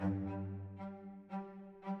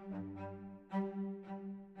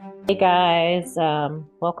Hey guys,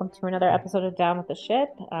 welcome to another episode of Down with the Ship.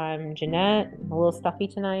 I'm Jeanette. I'm a little stuffy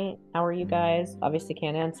tonight. How are you guys? Obviously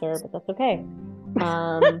can't answer, but that's okay.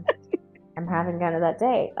 Um, I'm having kind of that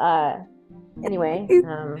day. Anyway, These,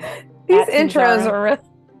 these at Team intros Zara. are really.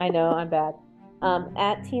 I know I'm bad.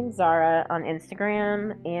 At Team Zara on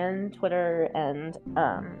Instagram and Twitter, and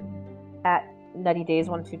at Nutty Days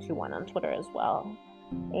 1221 on Twitter as well.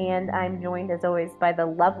 And I'm joined as always by the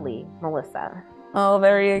lovely Melissa. Oh,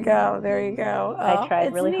 there you go. There you go. I tried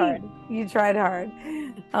It's really hard. me. You tried hard.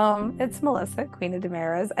 It's Melissa, Queen of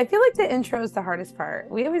Damaras. I feel like the intro is the hardest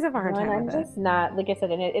part. We always have a hard No, and time I'm with it. just not, like I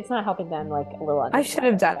said, and it's not helping them like a little I should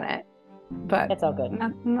have understand it. done So it, but it's all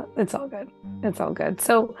good. it's all good. It's all good.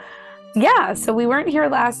 So, yeah, so we weren't here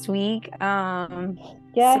last week.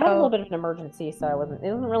 Yeah, I had a little So bit of an emergency, so it wasn't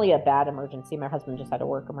really a bad emergency. My husband just had a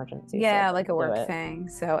work emergency, so I yeah, like a couldn't do work it. thing.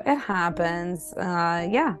 So it happens.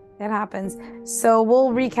 Yeah, it happens. So we'll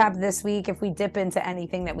recap this week. If we dip into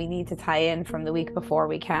anything that we need to tie in from the week before,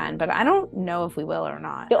 we can. But I don't know if we will or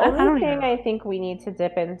not. The I only don't even thing know. I think we need to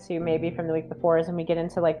dip into maybe from the week before is when we get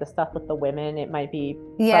into like the stuff with the women, it might be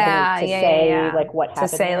prevalent Yeah, to yeah, yeah, say yeah. like what To happened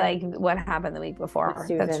say there like what happened the week with before. That's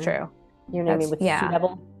Susan. true. You know what I mean? That's With Sue yeah.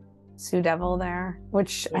 Devil. Sue Devil there,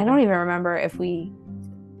 which I Yeah. don't even remember if we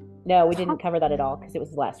No, we didn't talked. cover that at all because it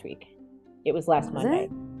was last week. It was last Was it? Monday.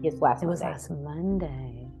 Yes, last It was Monday. last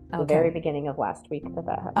Monday. The very Okay. beginning of last week that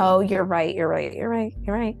happened. Oh, you're right. You're right. You're right.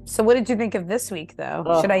 You're right. So what did you think of this week though?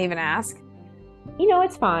 Should I Ugh. even ask?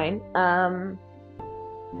 It's fine.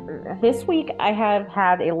 This week I have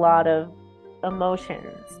had a lot of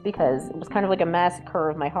emotions because it was kind of like a massacre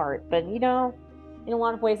of my heart. But in a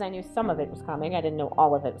lot of ways, I knew some of it was coming. I didn't know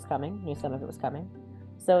all of it was coming. I knew some of it was coming.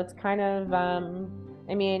 So it's kind of,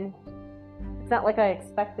 I mean, it's not like I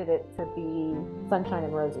expected it to be sunshine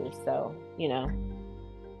and roses. So,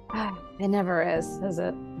 It never is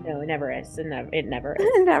it? no, it never is. It never is.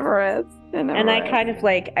 It never is. It And I never is. kind of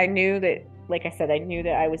like, I knew that, like I said, I knew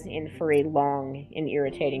that I was in for a long and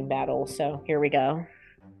irritating battle. So here we go.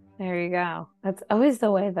 There you go. That's always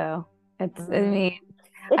the way, though. I Mm. mean,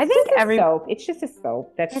 I It's think just a soap. It's just a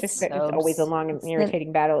soap. it's It's always a soaps. long and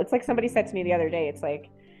irritating battle. It's like somebody said to me the other day, it's like,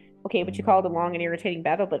 okay, but you call it a long and irritating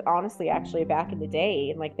battle, but honestly, actually back in the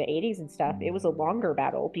day, in like the 80s and stuff, it was a longer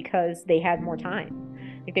battle because they had more time.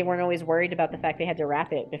 Like they weren't always worried about the fact they had to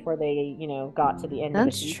wrap it before they, got to the end of the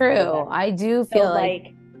That's season or true. whatever. I do So feel like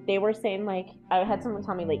like they were saying like I had someone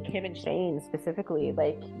tell me like Kim and Shane specifically,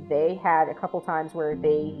 like they had a couple times where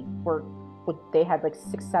they had like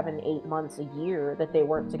 6, 7, 8 months a year that they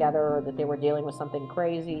weren't together or that they were dealing with something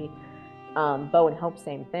crazy. Bo and Hope,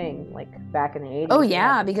 same thing. Like back in the oh 80s, they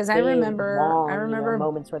had yeah, because big, I long, remember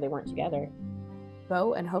moments where they weren't together.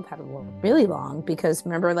 Bo and Hope had a really long because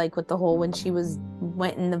remember like with the whole when she was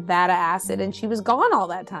went in Nevada acid and she was gone all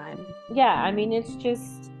that time. Yeah, I mean, it's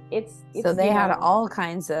just, So they had all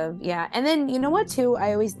kinds of, yeah. And then you know what, too?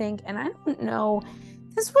 I always think, and I don't know,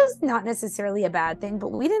 this was not necessarily a bad thing, but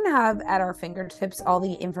we didn't have at our fingertips all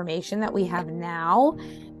the information that we have now.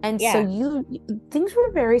 And so yeah, things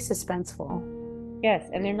were very suspenseful. yes,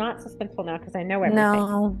 and they're not suspenseful now because I know everything.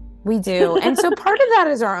 No, we do. And so part of that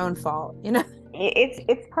is our own fault, you know?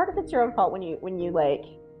 It's part of it's your own fault when you like,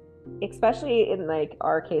 especially in like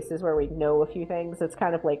our cases where we know a few things. It's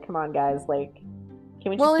kind of like, come on, guys, like, can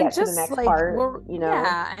we Well, just and get to the just next like part?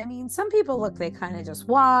 yeah, I mean, some people look, they kind of just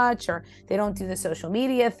watch or they don't do the social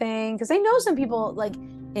media thing. Because I know some people like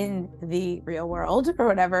in the real world or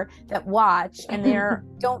whatever that watch and they're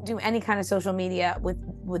don't do any kind of social media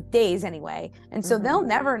with days anyway. And so they'll Mhm.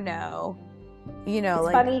 never know, It's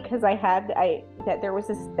like funny because I that there was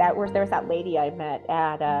there was that lady I met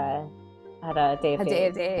at a Day of a day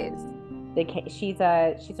Days. of days. She's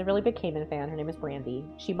a really big Cayman fan. Her name is Brandy.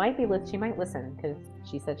 She might listen because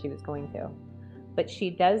she said she was going to, but she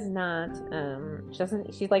does not. She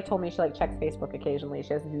doesn't. She's like told me she like checks Facebook occasionally.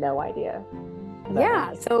 She has no idea about Yeah.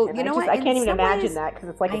 anything, So and you know what? I In can't even some imagine ways, that because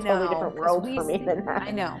it's like a I totally know different because world for me than that.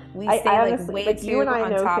 I know we I stay like honestly way like you too and I on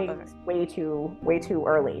know top of it. things way too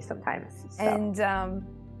early sometimes. So And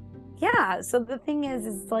yeah, so the thing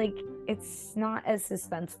is like it's not as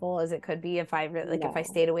suspenseful as it could be if I really like if I no.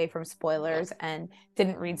 stayed away from spoilers and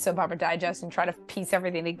didn't read Soap Opera Digest and try to piece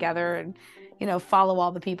everything together and follow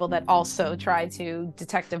all the people that also try to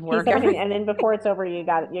detective Piece work everything, every and then before it's over, you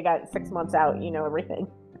got 6 months out. You know everything.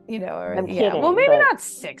 or I'm yeah, well kidding, maybe but not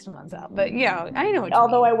 6 months out, but I know what you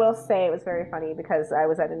although mean. I will say it was very funny because I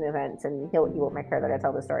was at an event and he won't make care that I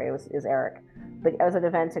tell the story. It was is Eric, but I was at an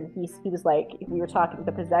event and he was like we were talking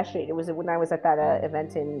the possession. It was when I was at that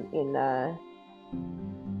event in In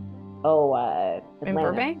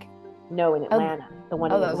Atlanta. Burbank? No, in Oh, Atlanta. The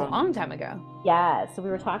one oh, in that was a Atlanta. long time ago. Yeah, so we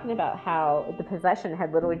were talking about how the possession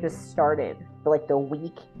had literally just started for like the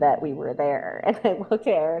week that we were there. And I looked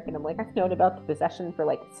at Eric and I'm like, I've known about the possession for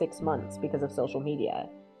like 6 months because of social media.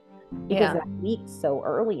 Because Yeah, that leaked so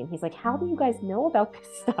early. And he's like, how do you guys know about this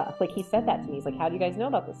stuff? Like he said that to me. He's like, how do you guys know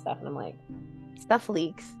about this stuff? And I'm like, stuff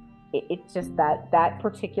leaks. it's just that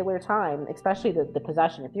particular time, especially the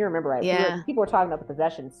possession. If you remember right, Yeah, people were talking about the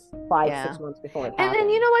possessions 5, yeah. 6 months before it And then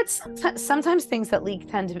happened. you know what? Sometimes things that leak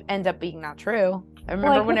tend to end up being not true. I Well, remember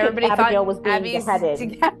like when look at everybody thought Abigail was being Abby's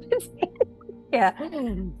beheaded. yeah,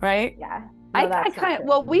 right. Yeah. I No, that's not kind of, true.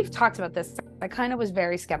 well, we've talked about this. I kind of was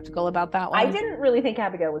very skeptical about that I one. didn't really think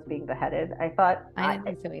Abigail was being beheaded. I thought I didn't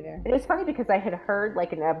think so either. it was funny because I had heard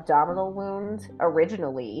like an abdominal wound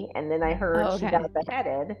originally, and then I heard Oh, she okay. got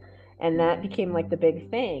beheaded, and that became like the big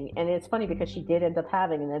thing. And it's funny because she did end up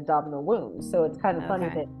having an abdominal wound, so it's kind of funny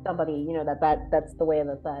Okay. that somebody, that's the way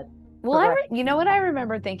that Well, progressed. you know what I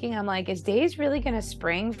remember thinking? I'm like, is Days really going to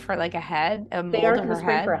spring for like a They mold aren't of going her to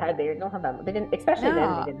spring for head? a head. They don't have that. They didn't, especially then. They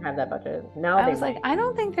No. didn't have that budget. Now I they was like, might. I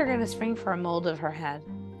don't think they're going to spring for a mold of her head.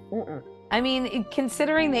 Mm-mm. I mean,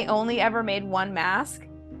 considering they only ever made one mask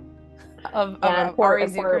Yeah, of Ari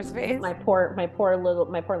Zucker's face. my poor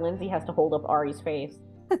Lindsay has to hold up Ari's face.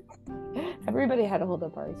 Everybody had to hold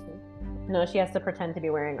up Ari's face. No, she has to pretend to be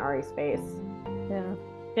wearing Ari's face. Yeah.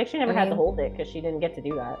 She actually never had to hold it because she didn't get to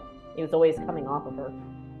do that. It was always coming off of her.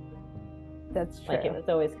 That's true. Like it was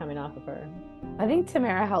always coming off of her. I think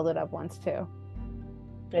Tamara held it up once too.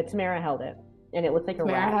 Yeah, Tamara held it, and it looked like a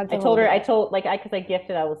Tamara rat. had to I told hold her, it. because I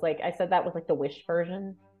gifted. I was like, I said that was like the Wish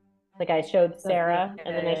version. Like I showed Sarah,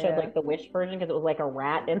 and then I showed like the Wish version because it was like a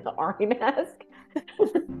rat in the Ari mask.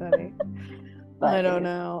 Funny. But I don't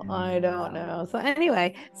know. So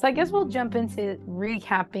anyway, so I guess we'll jump into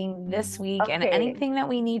recapping this week and Okay. anything that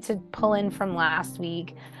we need to pull in from last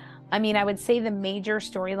week. I mean, I would say the major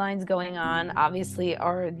storylines going on obviously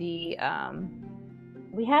are the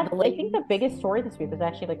we had, I think the biggest story this week was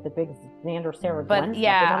actually like the big Xander Sarah Glenn but stuff.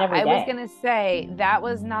 yeah, It was on every I was day. gonna say that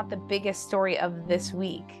was not the biggest story of this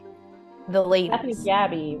week. The Stephanie ladies.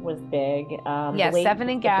 Gabby was big. Yeah, the ladies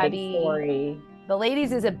Stephanie and was the big Gabby. story. The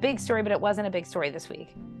ladies is a big story, but it wasn't a big story this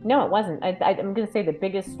week. No, it wasn't. I'm going to say the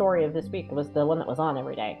biggest story of this week was the one that was on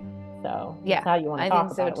every day. So Yeah, that's how you want to I talk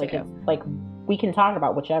think so about it. Like too. it's like we can talk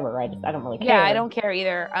about whichever. I don't really care. Yeah, I don't care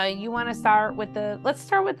either. You want to start with let's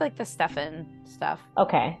start with like the Stefan stuff.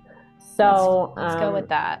 Okay. So let's go with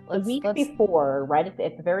that. The week before, right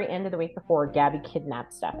at the very end of the week before, Gabby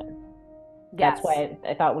kidnapped Stefan. That's why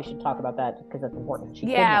I thought we should talk about that because that's important.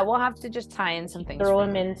 We'll have to just tie in some things. Throw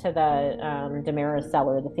him into the Demara's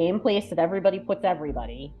cellar, the same place that everybody puts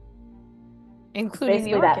everybody, including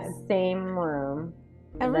basically that same room.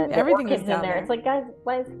 Everything is in there. It's like, guys,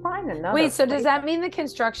 let's find another. Wait, so does that mean the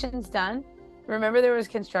construction's done? Remember, there was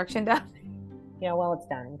construction done. Yeah, well, it's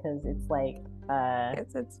done because it's like. I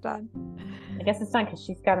guess it's done. I guess it's done because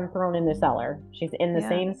she's got him thrown in the cellar. She's in the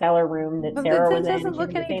same cellar room that Sarah was in. She's in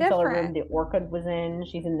the same cellar room that Orchid was in.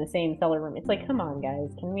 She's in the same cellar room. It's like, come on, guys,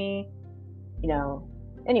 can we,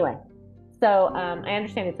 Anyway, so I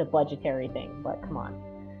understand it's a budgetary thing, but come on.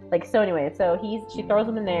 Like, so anyway, so she throws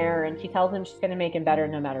him in there and she tells him she's gonna make him better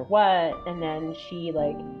no matter what, and then she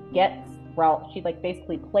like gets Ralph. She like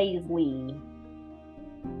basically plays Lee.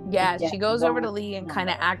 Yeah, she goes over to Lee and kind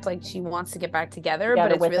of act like she wants to get back together,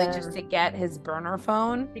 but it's really just to get his burner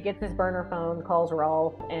phone. She gets his burner phone, calls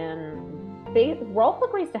Rolf, and Rolf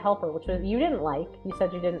agrees to help her, which was you didn't like. You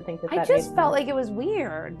said you didn't think that. I just felt like it was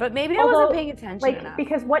weird, but maybe I wasn't paying attention enough.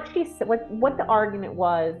 Because what the argument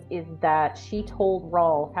was is that she told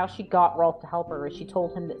Rolf how she got Rolf to help her is she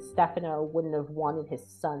told him that Stefano wouldn't have wanted his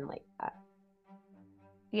son like that.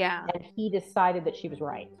 Yeah, and he decided that she was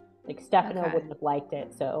right. Like Stefano wouldn't have liked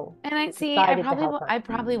it, so. And I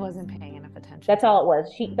probably wasn't paying enough attention. That's all it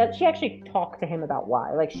was. She actually talked to him about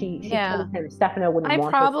why. Like she told him Stefano wouldn't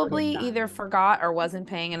want. I probably either forgot or wasn't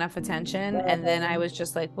paying enough attention, and then I was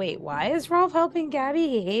just like, wait, why is Rolf helping Gabby?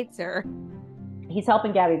 He hates her. He's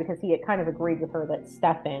helping Gabby because he had kind of agreed with her that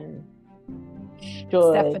Stefano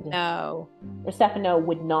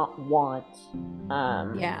would not want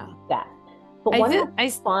that. But one of the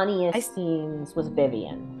funniest scenes was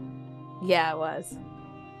Vivian. Yeah, it was.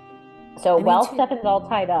 So while Stefan's all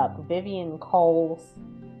tied up, Vivian calls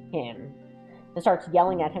him and starts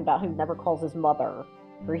yelling at him about who never calls his mother.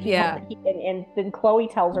 And then Chloe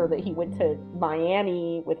tells her that he went to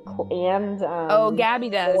Miami with Gabby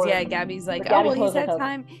does. Yeah, Gabby's like,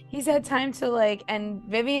 he's had time to like, and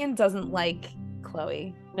Vivian doesn't like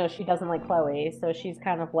Chloe. No, she doesn't like Chloe. So she's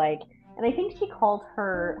kind of like, and I think she called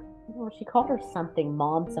her something,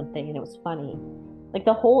 mom something, and it was funny. Like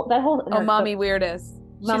that whole Oh, mommy weirdest.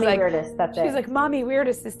 Mommy weirdest. That's it. She's like, mommy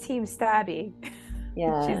weirdest is Team Stabby.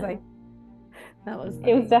 Yeah. She's like, that was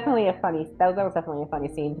funny. It was definitely a funny. That was definitely a funny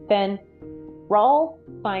scene. But then Raul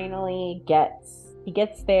finally gets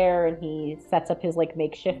there and he sets up his like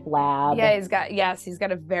makeshift lab. Yeah, he's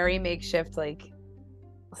got a very makeshift like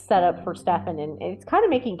set up for Stefan, and it's kind of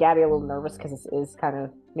making Gabby a little nervous because it is kind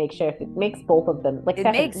of makeshift. It makes both of them like it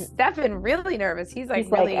makes Stefan really nervous. He's really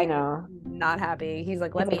like, I know, not happy. He's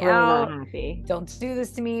like, let me really out. Not happy. Don't do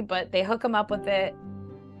this to me. But they hook him up with it,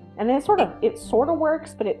 and then it sort of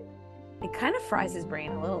works, but it kind of fries his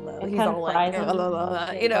brain a little though. He's all like,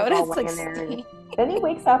 you know, and it's like then he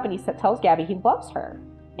wakes up and he tells Gabby he loves her.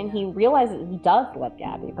 And he realizes he does love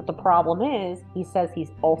Gabby, but the problem is he says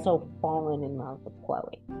he's also fallen in love with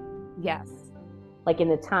Chloe. Yes. Like in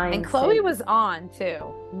the time. And Chloe was on too.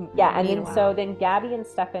 Yeah, and then so then Gabby and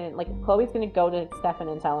Stefan, like Chloe's gonna go to Stefan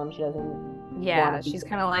and tell him she doesn't. Yeah, she's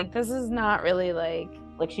kind of like, this is not really like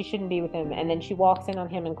she shouldn't be with him. And then she walks in on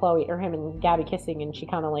him and him and Gabby kissing, and she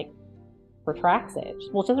kind of like retracts it.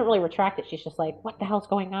 Well, she doesn't really retract it. She's just like, what the hell's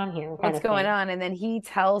going on here? What's going on? And then he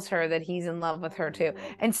tells her that he's in love with her too.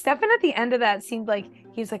 And Stefan at the end of that seemed like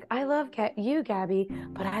he's like, I love you, Gabby,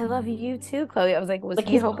 but I love you too, Chloe. I was like,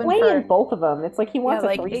 he he's hoping playing both of them? It's like he wants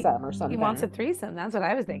a threesome or something. He wants a threesome. That's what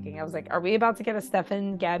I was thinking. I was like, are we about to get a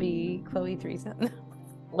Stefan, Gabby, Chloe threesome?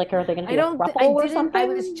 Like, are they going to do a throuple or something? I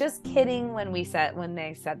was just kidding when they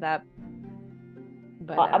said that.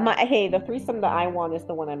 But hey, the threesome that I want is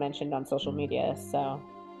the one I mentioned on social media. So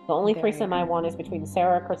the only threesome I want is between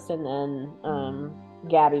Sarah, Kristen, and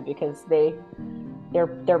Gabby, because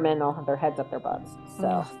their men all have their heads up their butts.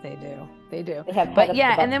 So they do. But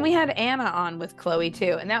yeah, and then we had Anna on with Chloe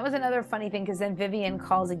too, and that was another funny thing because then Vivian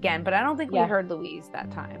calls again, but I don't think we heard Louise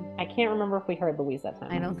that time. I can't remember if we heard Louise that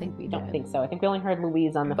time. I don't think we did. Don't think so. I think we only heard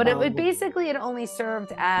Louise on the phone. But it only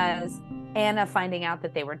served as Anna finding out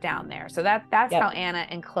that they were down there. So that's how Anna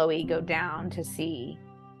and Chloe go down to see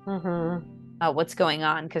what's going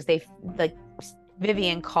on, because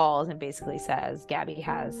Vivian calls and basically says, Gabby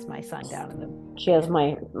has my son down in the... She has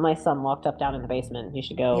my son locked up down in the basement. You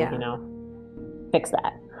should go, fix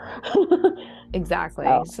that. Exactly.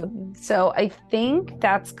 So I think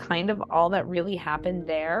that's kind of all that really happened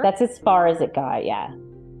there. That's as far as it got, yeah.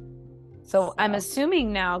 So I'm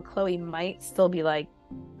assuming now Chloe might still be like,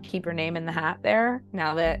 keep her name in the hat there,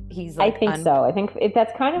 now that he's like... I think so. I think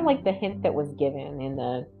that's kind of like the hint that was given in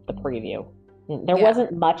the preview. There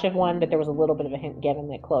wasn't much of one, but there was a little bit of a hint given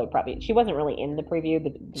that Chloe she wasn't really in the preview,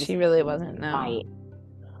 but she really wasn't. No, might,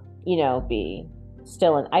 be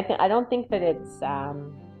still in. I don't think that it's. I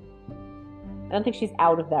don't think she's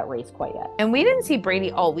out of that race quite yet. And we didn't see Brady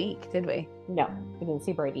all week, did we? No, we didn't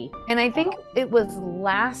see Brady. And I think it was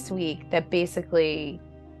last week that basically,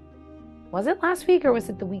 was it last week or was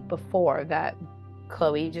it the week before that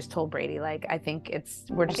Chloe just told Brady, like, I think it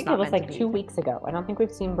was like 2 weeks ago. I don't think we've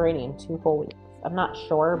seen Brady in 2 full weeks. I'm not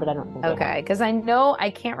sure, but I don't think. Okay, because I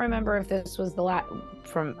can't remember if this was the last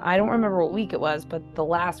I don't remember what week it was, but the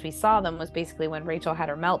last we saw them was basically when Rachel had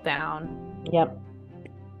her meltdown. Yep.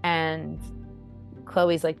 And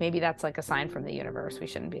Chloe's like, maybe that's like a sign from the universe. We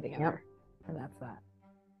shouldn't be together. Yep. And that's that.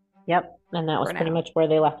 Yep. And that was pretty much where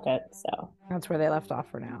they left it. So that's where they left off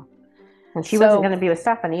for now. And she wasn't going to be with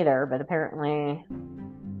Stefan either, but apparently,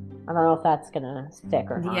 I don't know if that's going to stick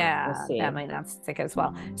or not. Yeah, we'll see. That might not stick as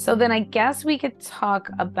well. So then I guess we could talk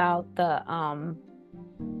about the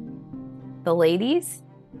ladies,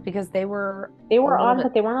 because they were on,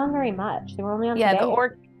 but they weren't on very much. They were only on today.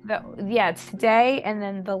 Today, and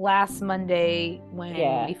then the last Monday when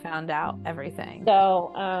we found out everything.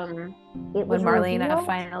 So when Marlena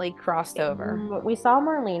finally crossed over. We saw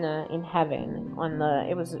Marlena in heaven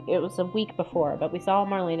it was a week before, but we saw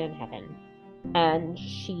Marlena in heaven, and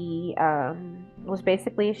she was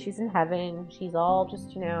basically, she's in heaven. She's all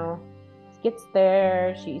just, gets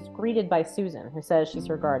there. She's greeted by Susan, who says she's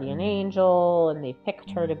her guardian angel, and they picked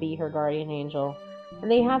her to be her guardian angel. And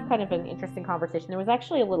they have kind of an interesting conversation. There was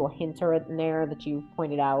actually a little hinter in there that you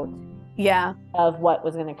pointed out. Yeah. Of what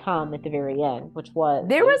was going to come at the very end, which was...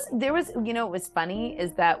 There was, what was funny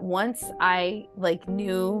is that once I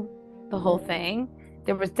knew the whole thing,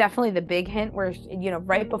 there was definitely the big hint where,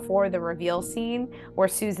 right before the reveal scene where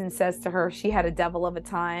Susan says to her, she had a devil of a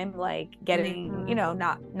time, getting,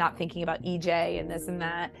 not thinking about EJ and this and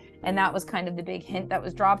that. And that was kind of the big hint that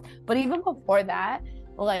was dropped. But even before that,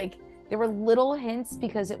 there were little hints,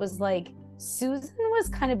 because it was Susan was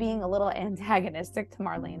kind of being a little antagonistic to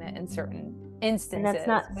Marlena in certain instances. And that's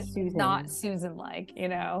not Susan. Not Susan,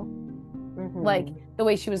 Like the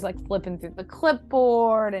way she was like flipping through the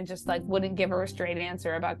clipboard and just like wouldn't give her a straight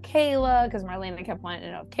answer about Kayla because Marlena kept wanting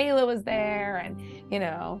to know if Kayla was there. And,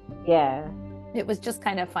 Yeah. it was just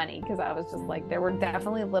kind of funny because I was just like, there were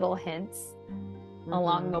definitely little hints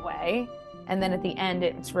along the way. And then at the end,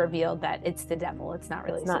 it's revealed that it's the devil. It's not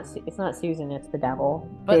really Susan. It's not Susan, it's the devil.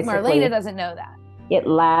 But basically, Marlena doesn't know that. It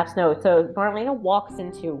laughs. No, so Marlena walks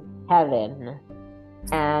into heaven.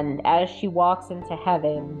 And as she walks into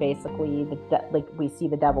heaven, basically, we see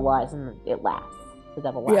the devil eyes and it laughs. The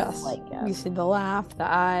devil laughs. Yes. You see the laugh,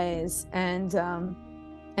 the eyes. And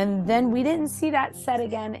then we didn't see that set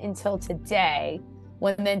again until today.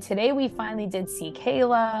 Today we finally did see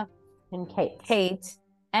Kayla. And Kate.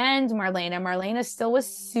 And Marlena. Marlena still with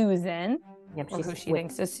Susan. Yep, or who she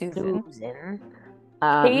thinks is Susan.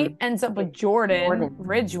 Kate ends up with Jordan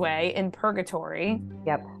Ridgway in Purgatory.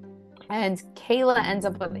 Yep. And Kayla ends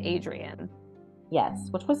up with Adrian. Yes,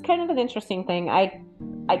 which was kind of an interesting thing.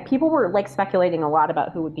 People were like speculating a lot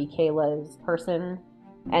about who would be Kayla's person.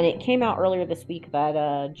 And it came out earlier this week that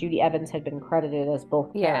Judy Evans had been credited as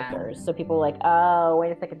both characters. So people were like, oh,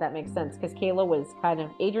 wait a second, that makes sense. Because Kayla was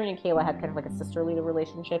Adrian and Kayla had kind of like a sisterly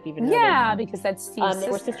relationship. Because that's Steve's sister.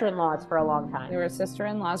 They were sister-in-laws for a long time. They were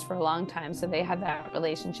sister-in-laws for a long time, so they had that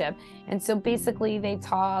relationship. And so basically they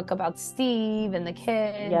talk about Steve and the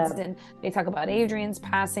kids, and they talk about Adrian's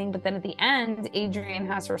passing. But then at the end, Adrian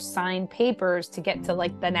has her sign papers to get to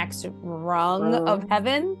like the next rung of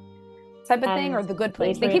heaven. Type of thing, or the good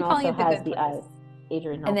place. Adrian they keep calling it the good place. Eyes.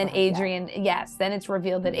 Adrian and then Adrian, then it's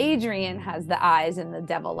revealed that Adrian has the eyes and the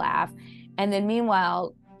devil laugh. And then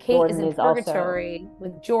meanwhile, Kate Jordan is in purgatory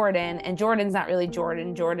with Jordan, and Jordan's not really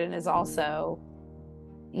Jordan. Jordan is also,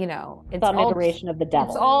 it's some iteration of the devil.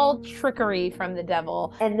 It's all trickery from the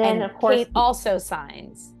devil. And then, of course, Kate also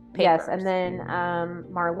signs papers. Yes, and then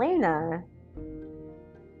Marlena,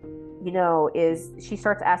 she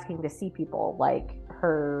starts asking to see people, like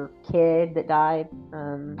her kid that died.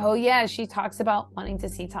 She talks about wanting to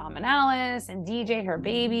see Tom and Alice and DJ, her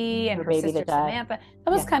baby, and her sister Samantha.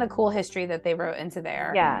 That was kind of cool history that they wrote into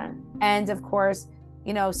there. Yeah. And of course,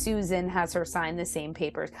 Susan has her sign the same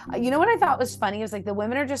papers. What I thought was funny was like the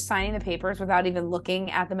women are just signing the papers without even looking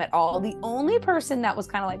at them at all. The only person that was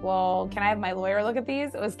kind of like, well, can I have my lawyer look at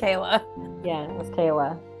these? It was Kayla. Yeah, it was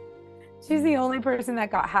Kayla. She's the only person that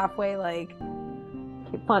got halfway like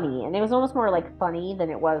funny, and it was almost more like funny than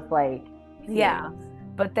it was like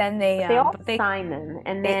but then they all sign them,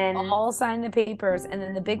 and then they all sign the papers, and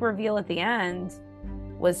then the big reveal at the end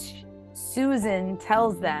was Susan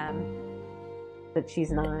tells them that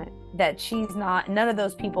she's not none of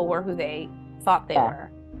those people were who they thought they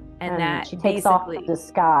were, and that she takes off the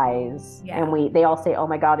disguise, and they all say, oh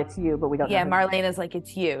my god, it's you, but we don't know Marlena's like,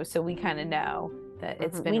 it's you, so we kind of know that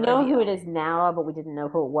it's been know who it is now, but we didn't know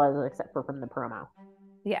who it was except for from the promo.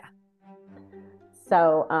 Yeah.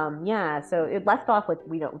 So, so it left off with,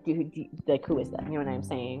 we don't do like, who is that? You know what I'm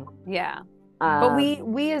saying? Yeah. But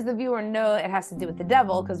we as the viewer know it has to do with the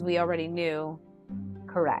devil because we already knew.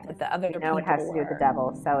 Correct. That the other people it has to do with the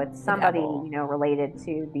devil. So it's somebody, related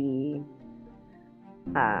to the.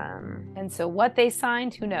 And so what they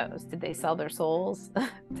signed, who knows? Did they sell their souls?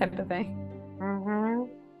 Type of thing.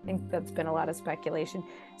 I think that's been a lot of speculation.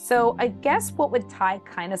 So I guess what would tie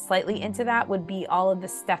kind of slightly into that would be all of the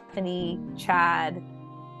Stephanie, Chad,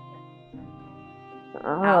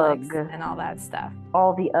 Alex, and all that stuff.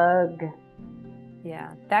 All the ugh.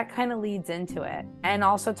 Yeah, that kind of leads into it. And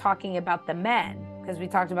also talking about the men, because we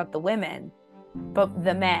talked about the women, but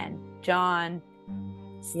the men, John,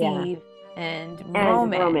 Steve, and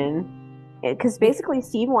Roman. Because basically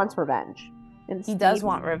Steve wants revenge. And he does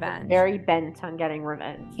want revenge. Very bent on getting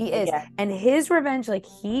revenge. He is. And his revenge, like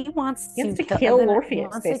he wants to kill Orpheus. He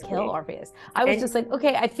wants to kill Orpheus. I was just like,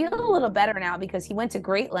 okay, I feel a little better now because he went to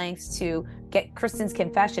great lengths to get Kristen's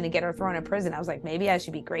confession and get her thrown in prison. I was like, maybe I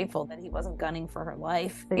should be grateful that he wasn't gunning for her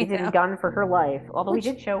life. He didn't gun for her life. Although he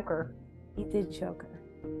did choke her. He did choke her.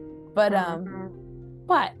 But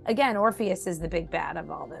but again, Orpheus is the big bad of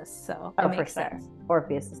all this. So it makes sense.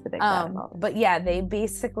 Orpheus is the big bad of all this. But yeah, they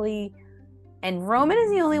basically. And Roman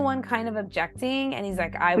is the only one kind of objecting, and he's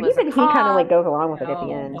like, he kind of like goes along with it at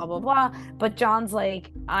the end. Blah, blah, blah. But John's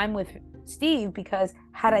like, I'm with Steve because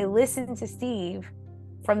had I listened to Steve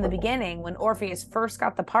from the beginning when Orpheus first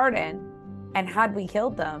got the pardon, and had we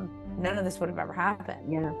killed them, none of this would have ever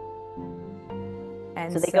happened. Yeah.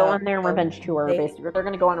 And so they go on their revenge tour, basically. They're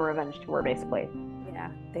going to go on a revenge tour, basically.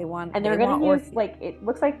 Yeah, they want. And they're going to use, it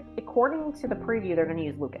looks like, according to the preview, they're going to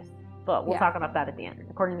use Lucas. But we'll talk about that at the end.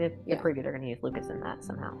 According to the preview, they're going to use Lucas in that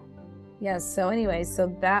somehow. Yes. So anyway,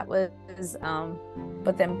 so that was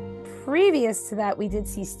but then previous to that, we did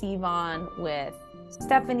see Steve on with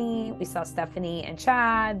Stephanie. We saw Stephanie and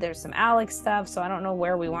Chad. There's some Alex stuff. So I don't know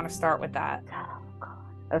where we want to start with that. Oh, God.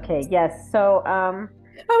 Okay, yes. So I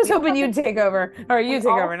was hoping you'd take over, or you take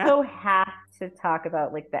over now. We also have to talk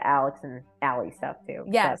about like the Alex and Allie stuff too.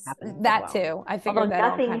 Yes, that well. too. I figured Although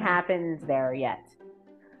that nothing happens there yet.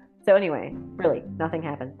 So anyway, really, nothing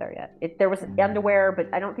happens there yet. There was underwear,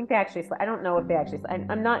 but I don't think they actually. I don't know if they actually.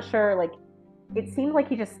 I'm not sure. Like, it seemed like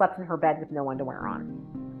he just slept in her bed with no underwear on.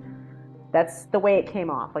 That's the way it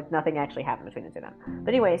came off. Like nothing actually happened between the two of them.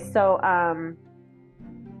 But anyway, so I'm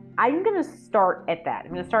gonna start at that.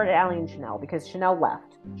 I'm gonna start at Allie and Chanel because Chanel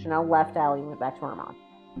left. Chanel left Allie and went back to her mom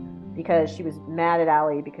because she was mad at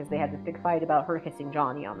Allie because they had this big fight about her kissing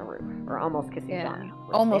Johnny on the roof, or almost kissing Johnny.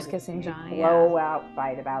 Almost kissing Johnny. Blowout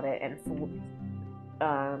fight about it, and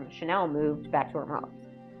Chanel moved back to her mom.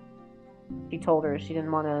 She told her she didn't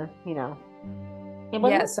want to, it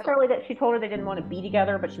wasn't necessarily that she told her they didn't want to be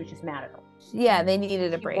together, but she was just mad at her. Yeah, they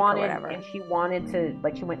needed a break or whatever. And she wanted to,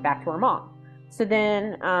 she went back to her mom. So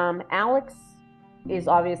then Alex is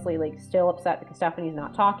obviously still upset because Stephanie's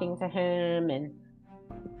not talking to him, and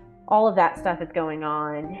all of that stuff is going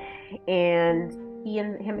on. And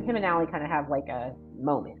him and Allie kind of have a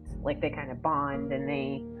moment, they kind of bond, and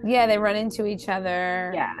they run into each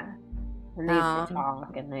other. Yeah, and they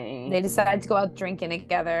talk, and they decide to go out drinking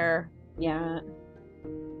together. Yeah,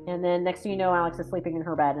 and then next thing you know, Alex is sleeping in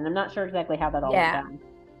her bed, and I'm not sure exactly how that all went down.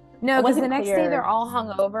 No, because the next day they're all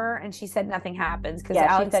hungover, and she said nothing happens because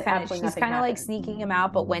Alex she's kind of sneaking him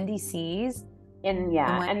out, but Wendy sees. And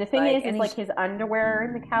the thing is his underwear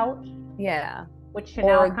in the couch. Yeah. Which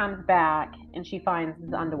Chanel comes back and she finds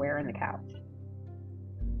his underwear in the couch.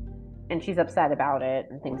 And she's upset about it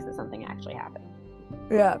and thinks that something actually happened.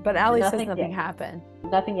 Yeah, but Allie says nothing happened.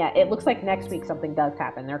 Nothing yet. It looks like next week something does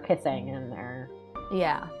happen. They're kissing and they're...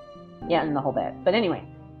 Yeah. Yeah, and the whole bit. But anyway,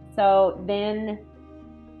 so then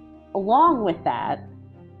along with that,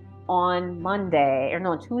 on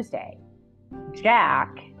Tuesday,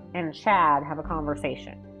 Jack and Chad have a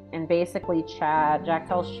conversation. And basically Jack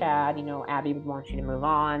tells Chad, Abby would want you to move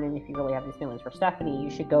on, and if you really have these feelings for Stephanie, you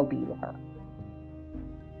should go be with her.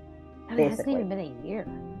 It hasn't even been a year.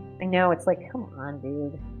 I know, it's come on,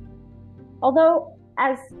 dude. Although,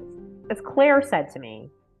 as Claire said to me,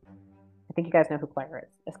 I think you guys know who Claire is.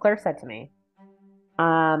 As Claire said to me,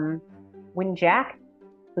 when Jack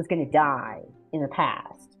was going to die in the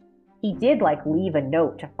past, he did leave a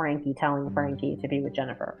note to Frankie telling Frankie to be with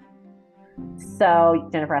Jennifer. So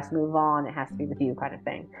Jennifer has to move on. It has to be with you, kind of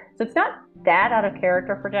thing. So it's not that out of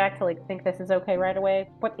character for Jack to think this is okay right away,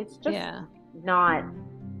 but it's just not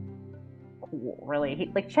cool,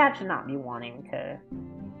 really. Chad should not be wanting to.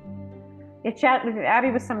 If Abby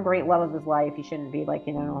was some great love of his life, he shouldn't be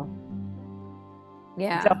jumping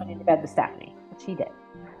into bed with Stephanie, which he did.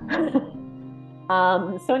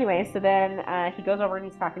 So anyway, so then he goes over and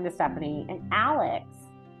he's talking to Stephanie, and Alex,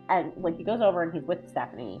 and he goes over and he's with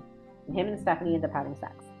Stephanie, and him and Stephanie end up having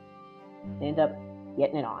sex. They end up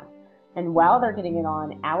getting it on. And while they're getting it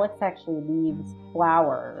on, Alex actually leaves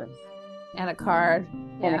flowers and a card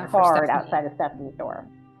outside of Stephanie's door.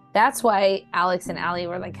 That's why Alex and Allie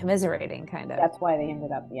were commiserating, kind of. That's why they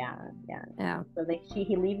ended up, yeah. So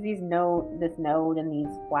he leaves this note and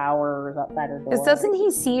these flowers outside her door. Because doesn't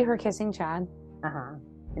he see her kissing Chad?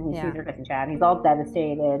 And he sees her kissing Chad. And he's all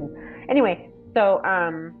devastated. Anyway, so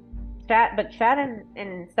Chad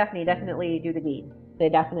and Stephanie definitely do the deed. They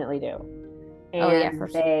definitely do. And for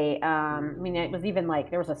sure. They, it was even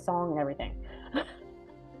there was a song and everything.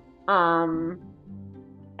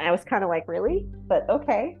 I was kind of really? But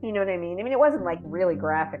okay. You know what I mean? it wasn't really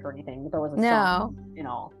graphic or anything, but there was a song and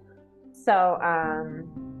all. So,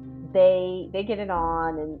 they get it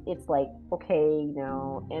on, and it's okay,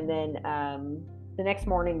 and then, the next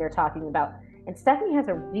morning they're talking about, and Stephanie has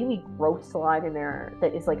a really gross line in there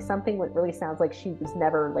that is something that really sounds like she was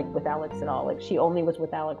never with Alex at all. She only was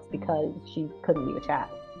with Alex because she couldn't be with Chad.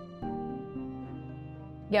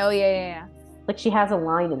 Yeah. She has a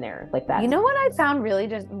line in there like that. You know what I found really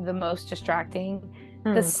just the most distracting?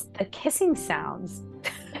 The kissing sounds.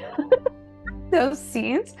 Those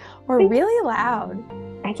scenes were really loud.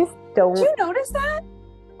 I just don't. Did you notice that?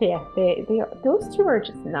 Yeah, they those two are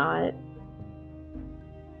just not.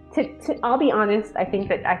 I'll be honest. I think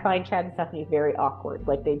that I find Chad and Stephanie very awkward.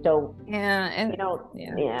 They don't. Yeah, and they don't.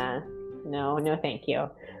 Yeah. No, thank you.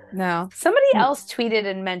 No. Somebody else tweeted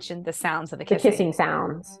and mentioned the sounds of the kissing. The kissing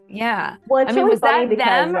sounds. Yeah. Well, it's really was that because,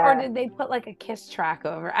 them or did they put a kiss track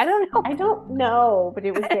over? I don't know. I don't know, but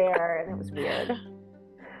it was there and it was weird.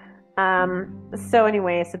 So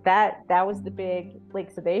anyway, so that was the big,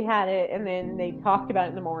 like, so they had it, and then they talked about it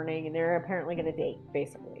in the morning, and they're apparently gonna date,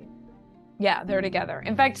 basically. Yeah, they're together.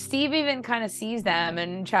 In fact, Steve even kind of sees them,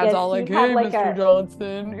 and Chad's Yeah, all like, Steve had "Hey, like Mr. a,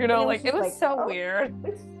 Johnson," you and know, it was like it just was like, so oh, weird.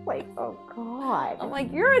 it's like, oh God. I'm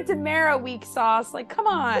like, "You're a Demera weak sauce. Like, come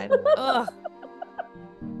on." Ugh.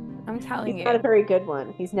 I'm telling He's not a you. very good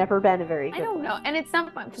one. He's never been a very I good don't one. know. And it's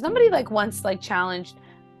not fun. For somebody like once like challenged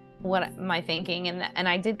what my thinking, and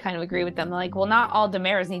I did kind of agree with them. Like, well, not all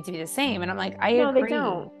Demeras need to be the same. And I'm like, I No, they agree.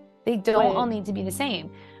 don't. They don't But all need to be the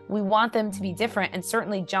same. We want them to be different. And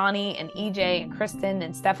certainly Johnny and EJ and Kristen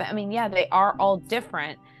and Stefan. I mean, yeah, they are all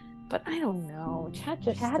different. But I don't know. Chad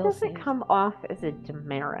doesn't seems, come off as a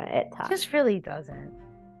Demera at times. just really doesn't.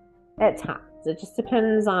 At times. It just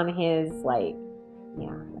depends on his, like,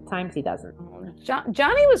 yeah, at times he doesn't.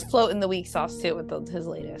 Johnny was floating the weak sauce too with his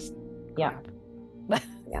latest. Yeah.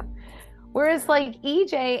 Yeah. Whereas like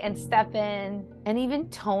EJ and Stefan and even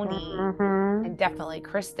Tony and definitely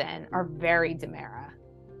Kristen are very Demera.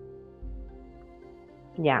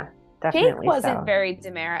 Yeah, definitely. Jake wasn't very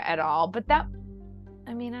Demera at all, but that,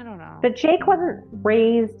 I mean, I don't know. But Jake wasn't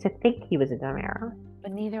raised to think he was a Demera.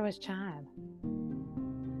 But neither was Chad.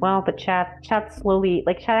 Well, but Chad slowly,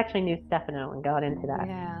 like, Chad actually knew Stefano and got into that.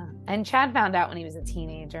 Yeah. And Chad found out when he was a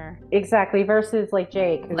teenager. Exactly. Versus like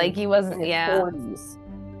Jake. Like he wasn't, in his yeah. 40s.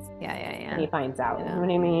 Yeah. And he finds out. Yeah. You know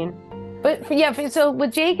what I mean? But yeah, so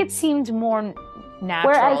with Jake, it seemed more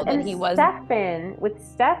natural. Whereas that he was. With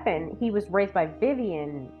Stefan, he was raised by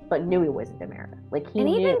Vivian, but knew he wasn't Demera. Like he and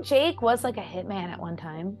knew. even Jake was like a hitman at one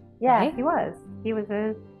time. Yeah, right? he was. He was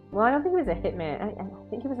a. Well, I don't think he was a hitman. I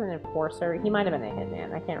think he was an enforcer. He might have been a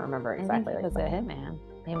hitman. I can't remember exactly. He was a hitman.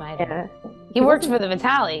 He might Yeah. have. He worked for the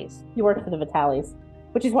Vitalis. He worked for the Vitalis,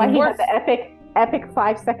 which is why he had the epic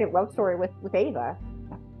 5-second love story with Ava.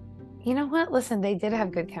 You know what? Listen, they did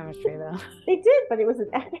have good chemistry though. They did, but it was an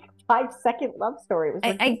epic 5-second love story. It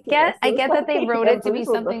was I get that they wrote it to be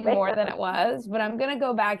something more than it was, but I'm gonna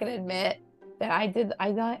go back and admit that I did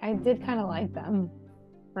kind of like them.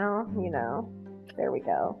 Well, you know, there we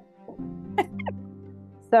go.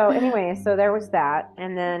 So anyway, so there was that,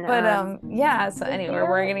 and then yeah. So anyway,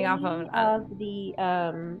 we're getting off of the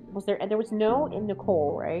was there was no in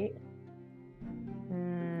Nicole, right?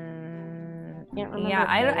 Can't remember. Yeah,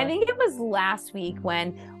 I think it was last week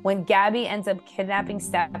when Gabby ends up kidnapping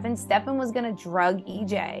Stefan. Stefan was gonna drug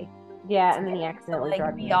EJ. Yeah, and then he accidentally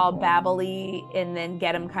drugged be all babbly and then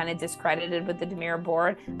get him kind of discredited with the Demera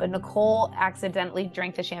board. But Nicole accidentally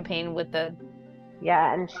drank the champagne with the.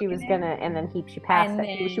 Yeah, and she was gonna, and then she passed.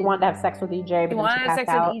 She wanted to have sex with EJ, but she wanted to have sex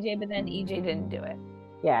out. with EJ, but then EJ didn't do it.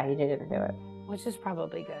 Yeah, EJ didn't do it, which is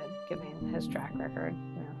probably good given his track record.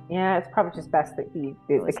 Yeah, it's probably just best that the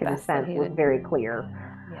consent was very clear.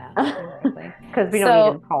 Yeah, because we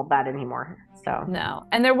don't need to call that anymore. So no,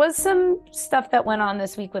 and there was some stuff that went on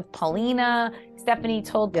this week with Paulina. Stephanie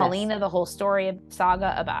told Paulina the whole story of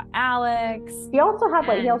saga about Alex. He also had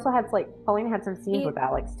Paulina had some scenes with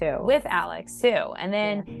Alex too. With Alex too, and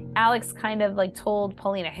then Alex kind of like told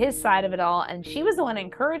Paulina his side of it all, and she was the one who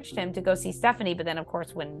encouraged him to go see Stephanie. But then, of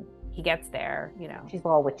course, when he gets there, you know, she's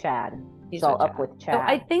all with Chad. She's all up with Chad. So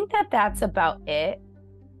I think that's about it.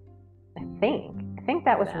 I think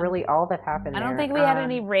that was really all that happened. I don't think we had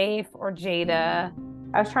any Rafe or Jada.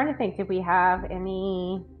 I was trying to think, did we have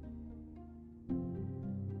any?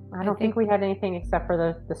 I don't think we had anything except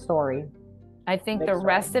for the story. I think the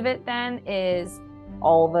rest of it then is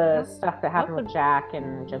all the stuff that happened with Jack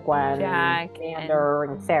and Gwen, and Xander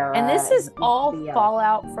and Sarah. And this is all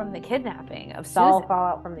fallout from the kidnapping of Susan. All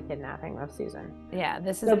fallout from the kidnapping of Susan. Yeah,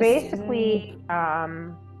 this is so basically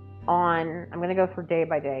I'm gonna go for day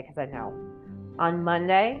by day because I know. On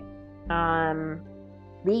Monday,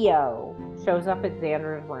 Leo shows up at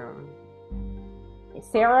Xander's room.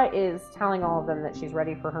 Sarah is telling all of them that she's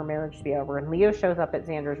ready for her marriage to be over, and Leo shows up at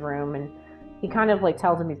Xander's room, and he kind of like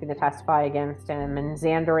tells him he's going to testify against him, and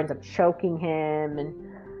Xander ends up choking him, and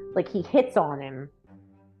like he hits on him,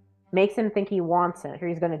 makes him think he wants it, or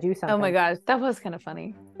he's going to do something. Oh my gosh, that was kind of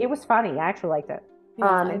funny. It was funny. I actually liked it.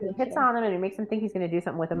 And he hits on him, and he makes him think he's going to do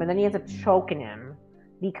something with him, and then he ends up choking him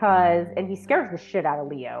and he scares the shit out of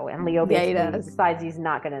Leo, and Leo basically decides he's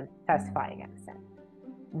not going to testify against him.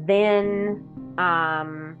 Then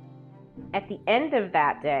at the end of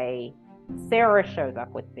that day, Sarah shows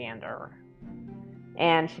up with Xander,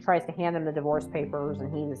 and she tries to hand him the divorce papers,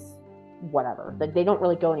 and he's whatever. They don't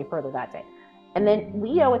really go any further that day. And then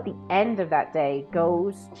Leo at the end of that day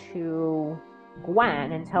goes to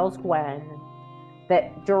Gwen and tells Gwen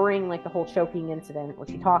that during like the whole choking incident,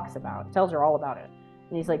 which he talks about, tells her all about it.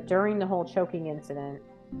 And he's like, during the whole choking incident,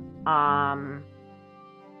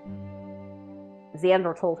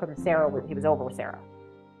 Xander told him he was over with Sarah.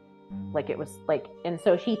 Like it was like, and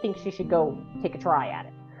so she thinks she should go take a try at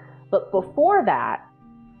it. But before that,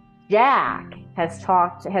 Jack has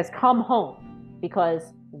come home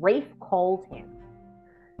because Rafe called him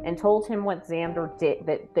and told him what Xander did,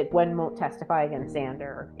 that Gwen won't testify against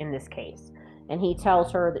Xander in this case. And he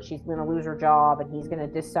tells her that she's going to lose her job and he's going to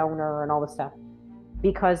disown her and all this stuff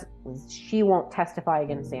because she won't testify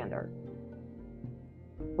against Xander.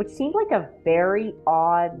 Which seemed like a very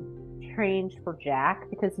odd change for Jack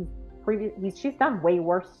because she's done way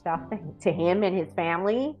worse stuff to him and his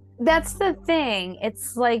family. That's the thing.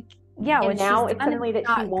 It's like, yeah, and now it's suddenly that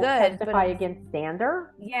she won't testify against Xander.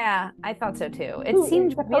 Yeah, I thought so too. It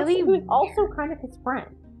seemed really. Who's also kind of his friend.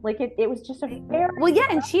 Like it was just a very. Well, yeah,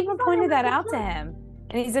 and she even pointed that out to him,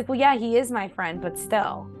 and he's like, "Well, yeah, he is my friend, but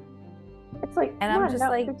still." It's like, and I'm just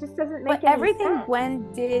like, it just doesn't make but any everything sense.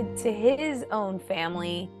 Gwen did to his own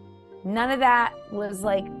family, none of that was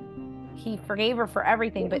like he forgave her for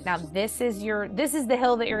everything. But now this is the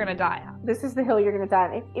hill that you're gonna die on. This is the hill you're gonna die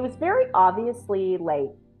on. It was very obviously like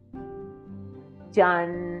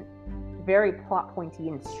done very plot pointy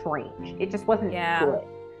and strange. It just wasn't good.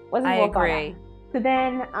 Wasn't I agree. So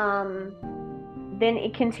then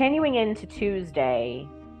continuing into Tuesday,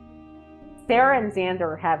 Sarah and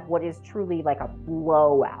Xander have what is truly like a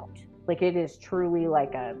blowout. Like it is truly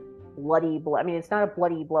like a bloody I mean, it's not a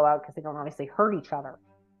bloody blowout because they don't obviously hurt each other,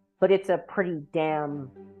 but it's a pretty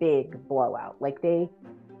damn big blowout. Like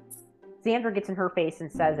Xander gets in her face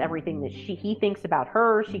and says everything that he thinks about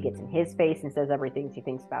her. She gets in his face and says everything she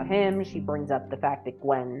thinks about him. She brings up the fact that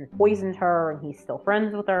Gwen poisoned her and he's still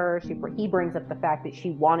friends with her. He brings up the fact that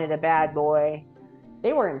she wanted a bad boy.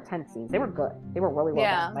 They were intense scenes. They were good. They were really well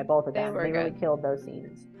done by both of them. They really killed those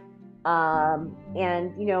scenes.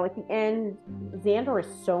 And you know, at the end, Xander is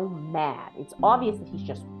so mad. It's obvious that he's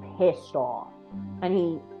just pissed off, and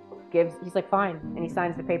he's like, fine, and he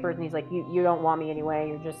signs the papers, and he's like, you don't want me anyway.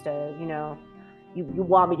 You're just you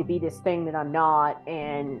want me to be this thing that I'm not,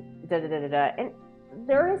 and da da da da da. And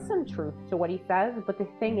there is some truth to what he says, but the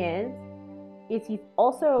thing is he's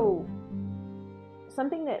also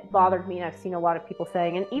something that bothered me, and I've seen a lot of people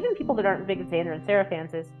saying, and even people that aren't big Xander and Sarah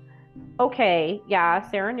fans, is okay, yeah,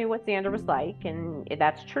 Sarah knew what Xander was like, and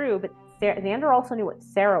that's true, but Xander also knew what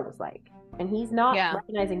Sarah was like. And he's not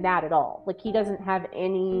recognizing that at all. Like, he doesn't have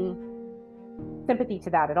any sympathy to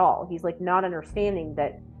that at all. He's, like, not understanding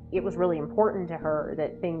that it was really important to her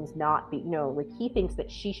that things not be, like, he thinks that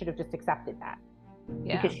she should have just accepted that.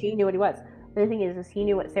 Yeah. Because she knew what he was. The thing is he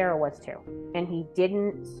knew what Sarah was, too. And he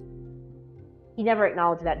never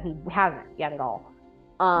acknowledged that. He hasn't yet at all.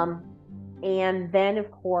 And then, of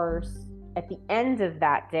course, at the end of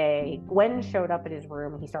that day, Gwen showed up at his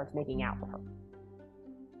room and he starts making out with her.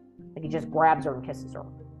 Like, he just grabs her and kisses her.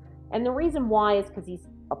 And the reason why is because he's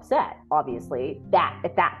upset, obviously,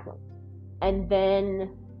 at that point. And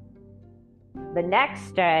then the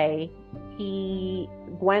next day,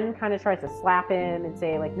 Gwen kind of tries to slap him and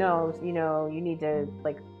say, like, no, you need to,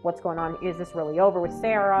 like, what's going on? Is this really over with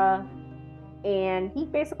Sarah? And he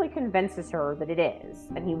basically convinces her that it is.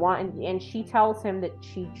 And she tells him that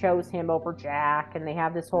she chose him over Jack, and they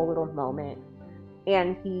have this whole little moment.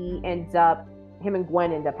 And him and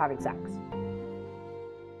Gwen end up having sex.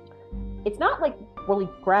 It's not like really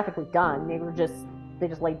graphically done. They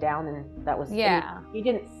just laid down and that was you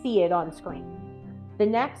didn't see it on screen. The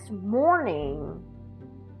next morning,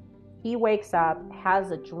 he wakes up, has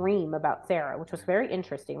a dream about Sarah, which was very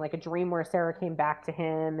interesting, like a dream where Sarah came back to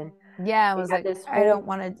him and I was like, I don't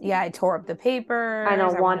want to. I tore up the paper. I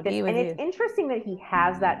don't want this. And it's interesting that he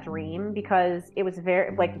has that dream because it was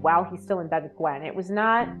very like while he's still in bed with Gwen. It was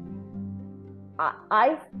not.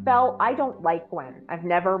 I don't like Gwen. I've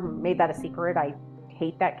never made that a secret. I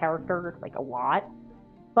hate that character like a lot.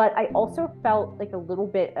 But I also felt like a little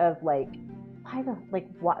bit of like,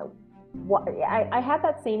 what I had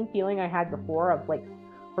that same feeling I had before of like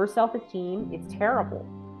her self-esteem is terrible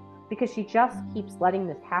because she just keeps letting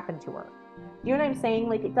this happen to her. You know what I'm saying?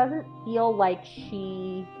 Like, it doesn't feel like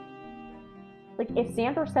if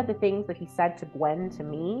Xander said the things that he said to Gwen to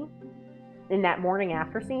me in that morning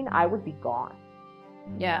after scene, I would be gone.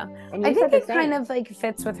 Yeah, I think it kind of like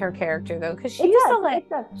fits with her character though, because she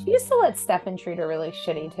used to let Stefan treat her really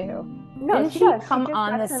shitty too. No, didn't she come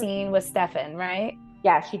on the scene with Stefan, right?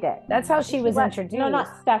 Yeah, she did. That's how she was introduced. No, not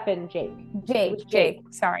Stefan. Jake.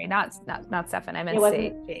 Sorry, not Stefan. I meant to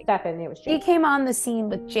say Jake. Stefan. It was Jake. He came on the scene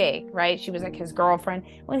with Jake, right? She was like his girlfriend.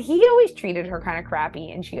 When he always treated her kind of crappy,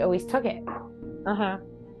 and she always took it.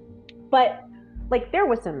 But like, there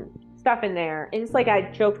was some stuff in there. And it's like I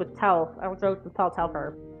joked with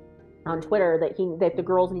Telfer on Twitter that the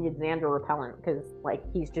girls needed Xander repellent because like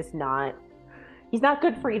he's not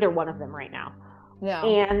good for either one of them right now. No.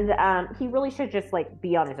 And he really should just like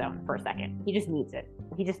be on his own for a second. He just needs it.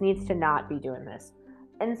 He just needs to not be doing this.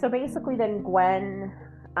 And so basically then Gwen,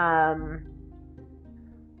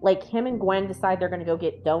 like him and Gwen decide they're going to go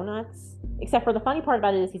get donuts. Except for the funny part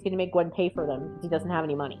about it is he's going to make Gwen pay for them because he doesn't have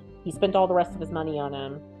any money. He spent all the rest of his money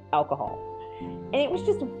on alcohol. And it was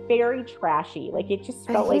just very trashy. Like it just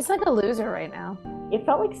felt he's like a loser right now. It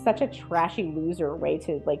felt like such a trashy loser way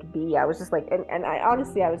to like be. I was just like, and I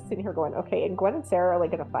honestly, I was sitting here going, okay, and Gwen and Sarah are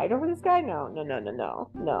like gonna fight over this guy?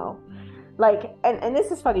 No. Like, and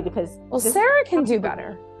this is funny because Sarah can do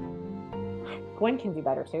better. Gwen can do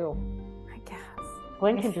better too. I guess.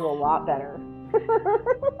 Gwen can do a lot better.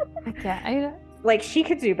 Yeah, like she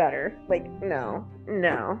could do better. Like no.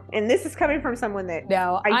 And this is coming from someone that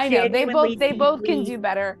I know they both can do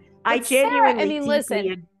better. I genuinely listen,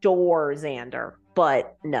 adore Xander,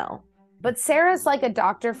 but no. But Sarah's like a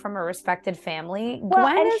doctor from a respected family. Well,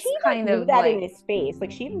 Gwen is she kind blew of that like in his face.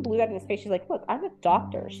 Like she even blew that in his face. She's like, "Look, I'm a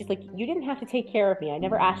doctor." She's like, "You didn't have to take care of me. I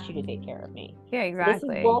never asked you to take care of me." Yeah, exactly.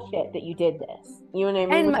 This is bullshit that you did this. You know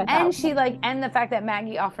what I mean? And she like, and the fact that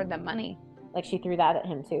Maggie offered them money. Like she threw that at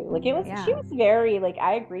him too. Like it was, She was very like,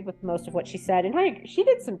 I agreed with most of what she said, and she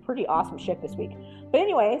did some pretty awesome shit this week. But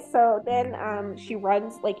anyway, so then she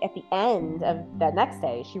runs like at the end of the next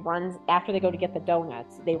day. She runs after they go to get the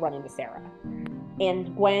donuts. They run into Sarah,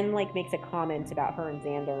 and Gwen like makes a comment about her and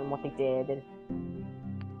Xander and what they did, and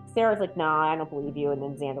Sarah's like, "Nah, I don't believe you." And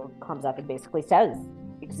then Xander comes up and basically says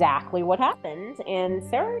exactly what happened, and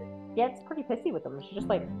Sarah gets pretty pissy with him. She just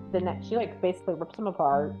like she like basically rips him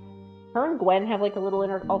apart. Her and Gwen have like a little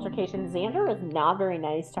altercation. Xander is not very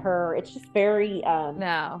nice to her. It's just very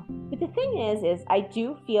no. But the thing is I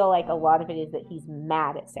do feel like a lot of it is that he's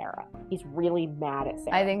mad at Sarah. He's really mad at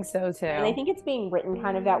Sarah. I think so too. And I think it's being written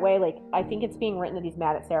kind of that way. Like I think it's being written that he's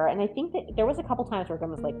mad at Sarah. And I think that there was a couple times where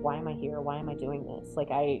Gwen was like, "Why am I here? Why am I doing this?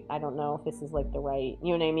 Like I don't know if this is like the right,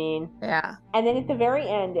 you know what I mean?" Yeah. And then at the very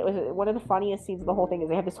end, it was one of the funniest scenes of the whole thing is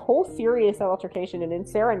they have this whole serious altercation, and then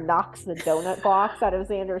Sarah knocks the donut box out of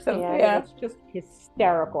Xander's hand. Yeah. And it's just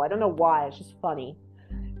hysterical. I don't know why. It's just funny.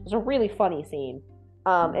 It's a really funny scene.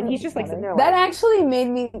 And he's just like sitting there. That actually made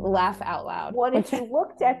me laugh out loud. Well, if you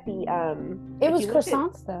looked at the it was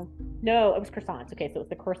croissants though. No, it was croissants. Okay, so it was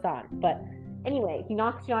the croissant. But anyway, he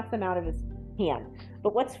knocks them out of his hand.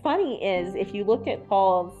 But what's funny is if you looked at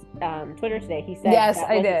Paul's Twitter today, he said yes, that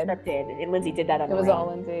I wasn't did. Scripted, and Lindsay did that on her own. It was all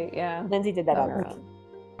Lindsay, yeah. Lindsay did that on her own.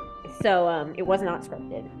 So it was not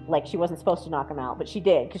scripted. Like she wasn't supposed to knock him out, but she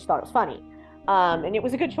did because she thought it was funny. And it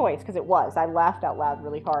was a good choice because it was. I laughed out loud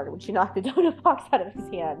really hard when she knocked the donut box out of his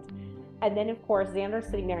hand. And then, of course, Xander's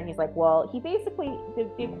sitting there and he's like, well, he basically,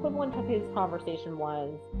 the equivalent of his conversation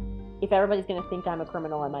was, if everybody's going to think I'm a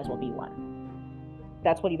criminal, I might as well be one.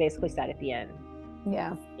 That's what he basically said at the end.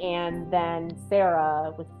 Yeah. And then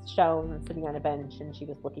Sarah was shown sitting on a bench and she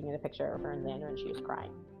was looking at a picture of her and Xander and she was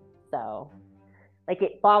crying. So, like,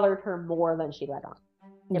 it bothered her more than she let on.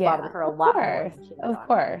 It bothered her a lot more than she let on. Of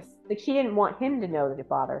course. Like, she didn't want him to know that it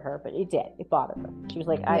bothered her, but it did. It bothered her. She was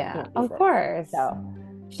like, I can't do this. Of course. So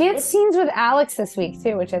she had scenes with Alex this week,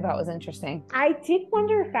 too, which I thought was interesting. I did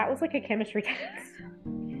wonder if that was like a chemistry test.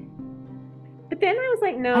 But then I was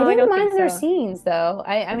like, no, I didn't mind their scenes, though.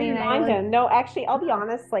 I mean, didn't mind them. No, actually, I'll be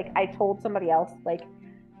honest. Like, I told somebody else, like,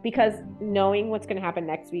 because knowing what's going to happen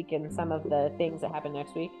next week and some of the things that happen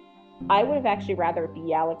next week, I would have actually rather it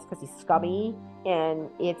be Alex because he's scummy and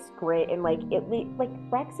it's great. And like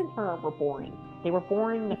Rex and her were boring. They were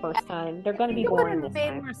boring the first time. They're going to be boring this time. It would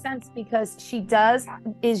have made more sense because she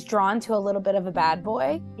is drawn to a little bit of a bad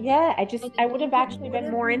boy. Yeah, I would have actually been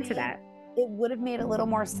more into that. It would have made a little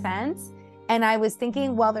more sense. And I was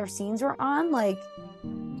thinking while their scenes were on, like,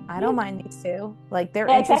 I don't mind these two. Like, they're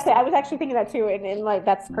interesting. Exactly. I was actually thinking that too. And like,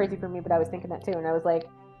 that's crazy for me, but I was thinking that too. And I was like,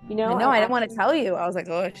 you know, I didn't want to tell you. I was like,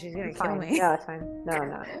 oh, she's gonna kill me. No, it's fine.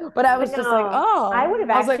 No. But I was just like, oh. I would have.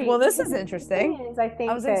 I was like, well, this is interesting. I was like,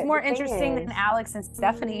 it's more interesting than Alex and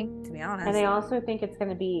Stephanie, to be honest. And I also think it's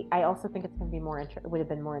gonna be. More. It would have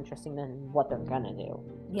been more interesting than what they're gonna do.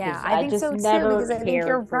 Yeah, I think so too. Because I think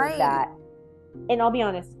you're right. That. And I'll be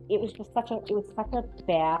honest, it was such a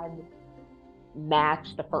bad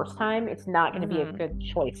match the first time. It's not going to be a good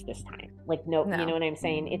choice this time. Like, no, you know what I'm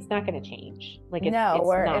saying? It's not going to change. Like, it's not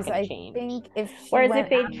going to change. Whereas if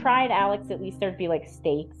they tried Alex, at least there'd be like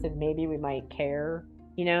stakes, and maybe we might care.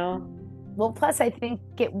 You know. Well, plus I think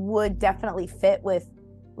it would definitely fit with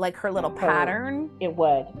like her little Her- pattern. It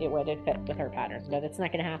would fit with her patterns, but it's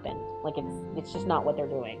not going to happen. Like it's just not what they're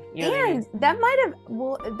doing. You know what I mean? And that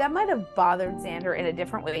might have bothered Xander in a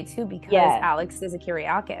different way too, because Yeah. Alex is a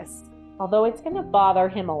Kyriakis. Although it's going to bother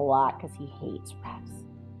him a lot because he hates Rex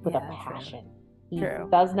with a Yeah, true. passion. He True.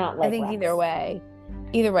 does not like I think Rex. either way,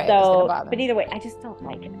 it was gonna bother But him. either way, I just don't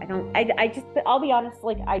like it. I just, I'll be honest,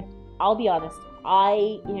 I'll be honest,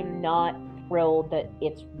 I am not thrilled that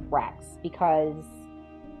it's Rex because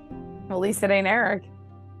At least it ain't Eric.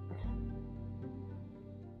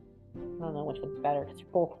 I don't know which one's better because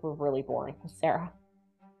both were really boring. Sarah.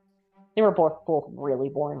 They were both really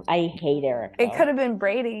boring. I hate Eric. It could have been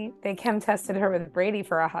Brady. They chem tested her with Brady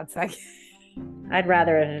for a hot second. I'd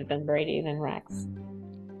rather it had been Brady than Rex.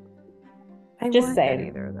 They Just weren't saying. good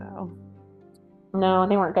either, though. No,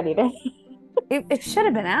 they weren't good either. It should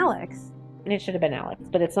have been Alex. And it should have been Alex,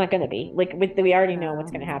 but it's not going to be. Like we already know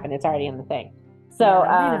what's going to happen. It's already in the thing. So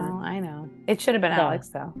Yeah, I know. It should have been so- Alex,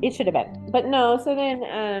 though. it should have been, but no. So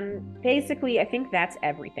then, basically, I think that's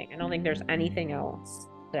everything. I don't think there's anything else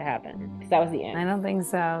that happened because that was the I end. don't think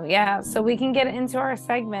so. Yeah, so we can get into our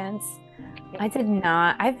segments. I did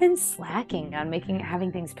not. I've been slacking on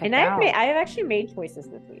having things picked And out. I've actually made choices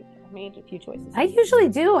this week. I've made a few choices. I usually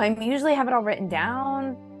do. I usually have it all written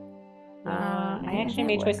down. I actually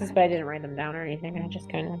made choices, but I didn't write them down or anything. I just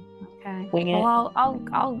kind of Okay. wing it. Well, I'll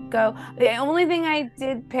go. The only thing I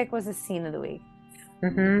did pick was a scene of the week.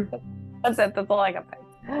 That's it. That's all I got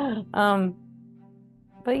picked.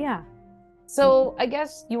 But yeah. So I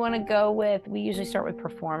guess you want to go with. We usually start with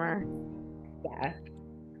performer. Yeah.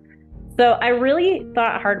 So I really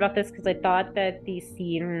thought hard about this because I thought that the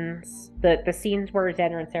scenes where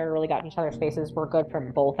Xander and Sarah really got in each other's faces were good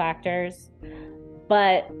from both actors.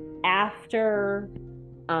 But after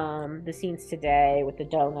the scenes today with the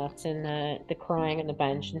donuts and the crying on the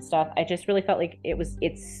bench and stuff, I just really felt like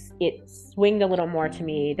it swinged a little more to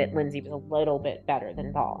me that Lindsay was a little bit better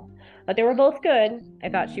than Paul. But they were both good. I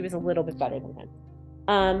thought she was a little bit better than him.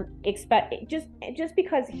 Just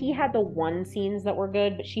because he had the one scenes that were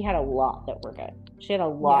good, but she had a lot that were good. She had a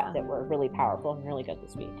lot that were really powerful and really good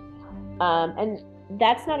this week. And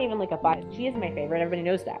that's not even like a bias. She is my favorite. Everybody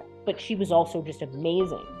knows that. But she was also just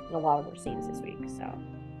amazing in a lot of her scenes this week. So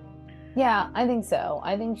Yeah, I think so.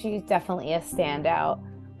 I think she's definitely a standout.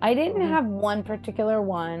 I didn't have one particular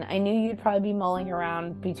one. I knew you'd probably be mulling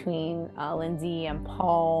around between Lindsay and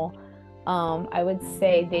Paul. I would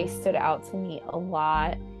say they stood out to me a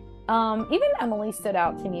lot. Even Emily stood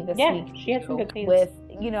out to me this week. She had some good scenes. With,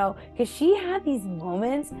 because she had these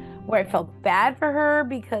moments where I felt bad for her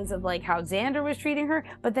because of like how Xander was treating her,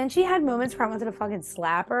 but then she had moments where I wanted to fucking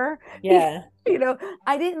slap her. Yeah.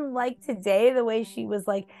 I didn't like today the way she was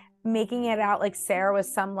like making it out like Sarah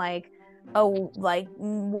was some like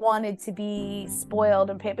wanted to be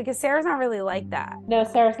spoiled and paid, because Sarah's not really like that. No,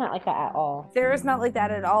 Sarah's not like that at all. Sarah's not like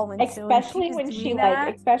that at all. Especially when she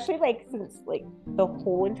since like the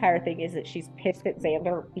whole entire thing is that she's pissed at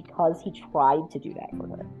Xander because he tried to do that for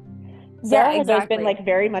her. Sarah has always been like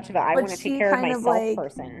very much of a I want to take care of myself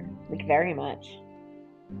person, like very much.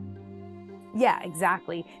 Yeah,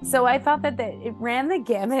 exactly. So I thought that it ran the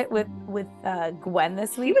gamut with Gwen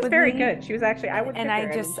this week. She was very good. She was actually I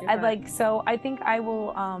think I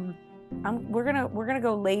will we're gonna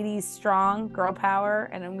go ladies strong, girl power,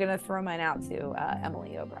 and I'm gonna throw mine out to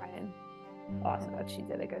Emily O'Brien. Awesome. That she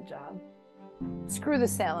did a good job. Screw the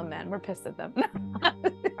Salem men. We're pissed at them.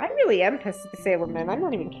 I really am pissed at the Salem men. I'm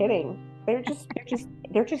not even kidding. They're just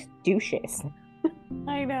douches.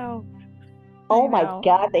 I know. Oh my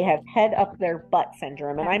God, they have head up their butt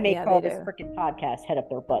syndrome. And I may call this freaking podcast Head Up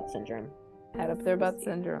Their Butt Syndrome. Head up their butt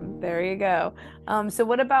syndrome. There you go. So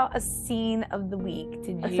what about a scene of the week?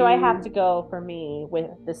 So I have to go for me with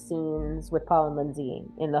the scenes with Paul and Lindsay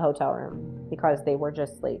in the hotel room, because they were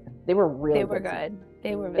just like they were good.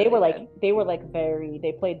 They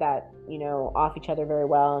played that, off each other very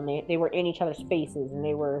well, and they were in each other's faces,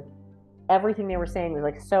 and everything they were saying was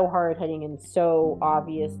like so hard hitting and so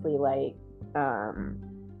obviously like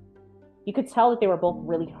you could tell that they were both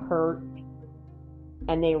really hurt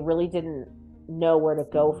and they really didn't know where to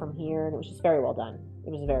go from here, and it was just very well done.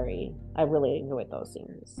 I really enjoyed those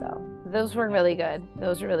scenes. So those were really good.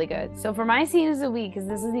 So for my scenes of the week, because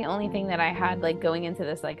this is the only thing that I had like going into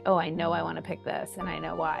this, like, oh, I know I want to pick this and I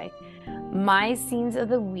know why. My scenes of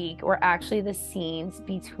the week were actually the scenes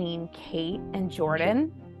between Kate and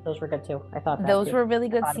Jordan. Those were good too. I thought that Those too. were really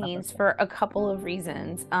good Thought about those scenes too. for a couple of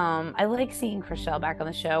reasons. I like seeing Chriselle back on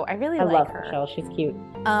the show. I really I like love her. Michelle. She's cute.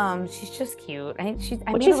 She's just cute. I Which made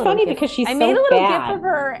a is little funny gif. because she's I made a so little bad. gif of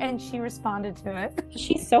her and she responded to it.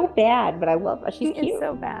 She's so bad, but I love her. She's She cute. is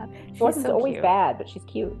so bad. Jordan's so always cute. bad, but she's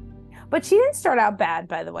cute. But she didn't start out bad,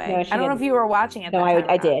 by the way. No, she I don't know if didn't. you were watching at No, that time.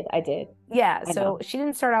 I did. I did. Yeah, I so know. she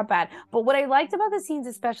didn't start out bad. But what I liked about the scenes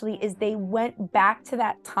especially is they went back to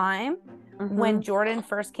that time when Jordan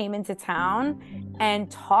first came into town and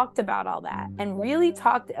talked about all that and really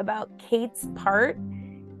talked about Kate's part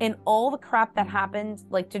in all the crap that happened,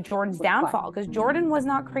 like, to Jordan's downfall, because Jordan was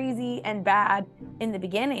not crazy and bad in the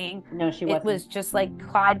beginning. No, she wasn't. It was just like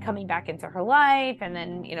Clyde coming back into her life, and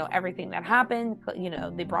then, you know, everything that happened, you know,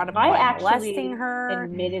 they brought up Clyde molesting her.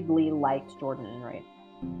 Admittedly liked Jordan and Rafe.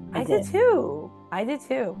 I did too.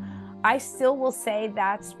 I still will say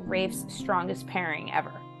that's Rafe's strongest pairing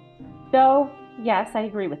ever. So, yes, I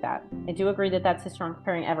agree with that. I do agree that that's his strongest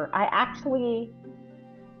pairing ever. I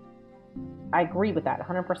agree with that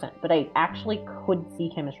 100%, but I actually could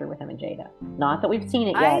see chemistry with him and Jada. Not that we've seen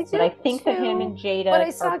it yet, but I think that him and Jada but I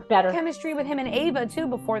saw are better. Chemistry with him and Ava too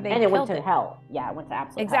before they and it went to hell. Yeah, it went to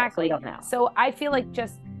absolute exactly. hell. So we don't know. So I feel like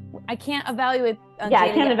I can't evaluate. Yeah, I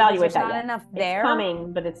can't evaluate that. There's not enough there. It's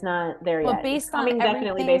coming, but it's not there yet. But based on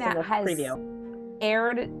definitely based on the has preview.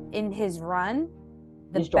 Aired in his run,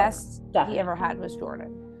 the best he ever had was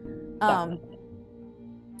Jordan.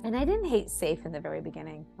 And I didn't hate Safe in the very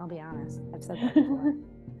beginning. I'll be honest. I've said that before.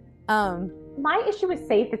 My issue with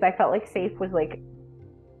Safe is I felt like Safe was like,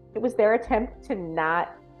 it was their attempt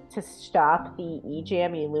to stop the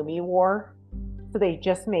Ejami Lumi war. So they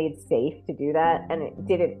just made Safe to do that, and it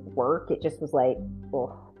didn't work. It just was like,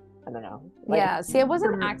 oh, I don't know. Like, yeah, see, I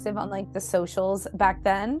wasn't active on like the socials back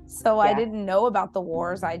then, so I didn't know about the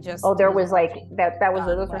wars. I just there was like that was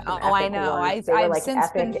those were some I know. Wars. I've like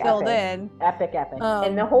since been filled in. Epic.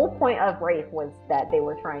 And the whole point of Rafe was that they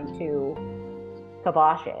were trying to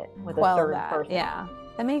kibosh it with a third person. Yeah,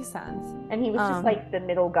 that makes sense. And he was just like the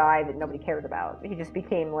middle guy that nobody cared about. He just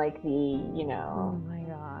became like the, you know. Oh my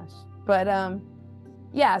gosh. But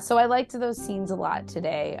yeah, so I liked those scenes a lot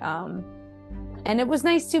today. And it was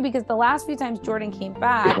nice too because the last few times Jordan came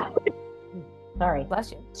back, sorry,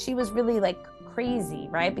 bless you, she was really like crazy,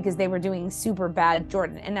 right? Because they were doing super bad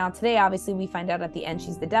Jordan. And now today, obviously, we find out at the end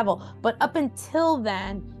she's the devil. But up until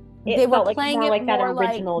then, they were playing it more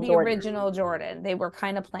like the original Jordan. They were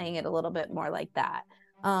kind of playing it a little bit more like that.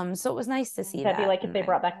 So it was nice to see that. That'd be like if they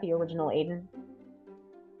brought back the original Aiden.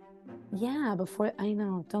 Yeah, I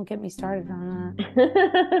know. Don't get me started on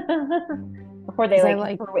that. Before they threw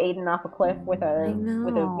Aiden off a cliff with a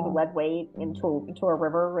lead weight into a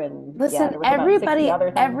river, and listen, everybody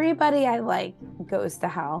I like goes to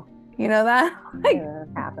hell. You know that?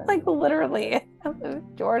 Like literally,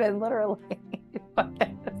 Jordan, literally.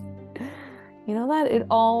 You know that it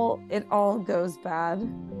all goes bad.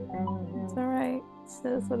 It's all right.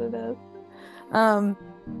 That's what it is.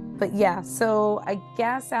 But yeah, so I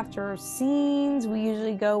guess after scenes, we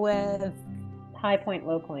usually go with high point,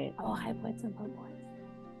 low point. Oh, high points and low points.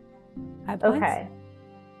 High points? Okay.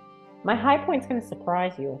 My high point's going to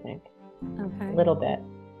surprise you, I think. Okay. A little bit.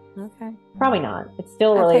 Okay. Probably not. It's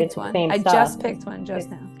still related to the same stuff. I just picked one just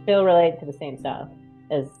now. Still related to the same stuff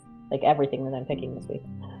as like everything that I'm picking this week.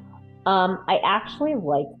 I actually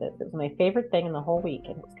liked this. It was my favorite thing in the whole week.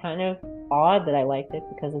 And it's kind of odd that I liked it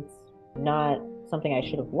because it's not something I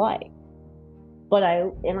should have liked. But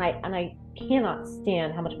I cannot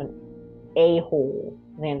stand how much of an a-hole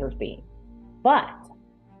Xander's being. But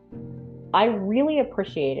I really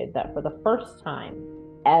appreciated that for the first time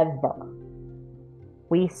ever,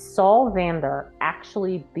 we saw Xander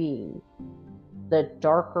actually be the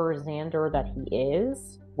darker Xander that he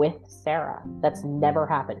is with Sarah. That's never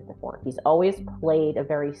happened before. He's always played a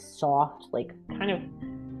very soft, like kind of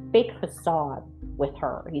fake facade with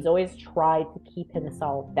her. He's always tried to keep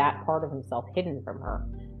himself, that part of himself, hidden from her.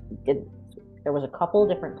 There was a couple of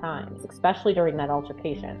different times, especially during that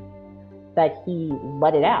altercation, that he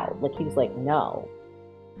let it out. Like he was like, no,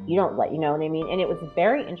 you don't let, you know what I mean? And it was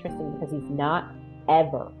very interesting because he's not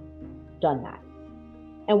ever done that.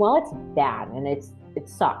 And while it's bad and it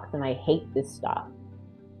sucks and I hate this stuff,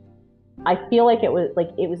 I feel like it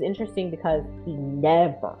was interesting because he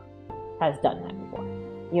never has done that before.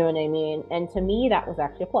 You know what I mean? And to me, that was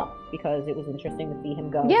actually a plus because it was interesting to see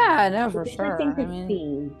him go. Yeah, no, for sure. I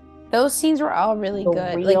mean, those scenes were all really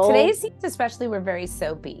good. Like today's scenes especially were very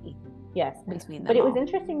soapy. Yes. Between them. But it was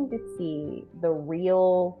interesting to see the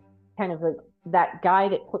real kind of like that guy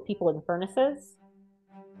that put people in furnaces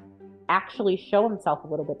actually show himself a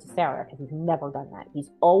little bit to Sarah because he's never done that. He's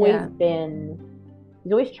always been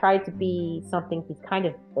He's always tried to be something. He's kind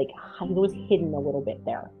of like he's always hidden a little bit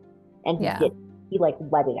there, and he Yeah. did. He like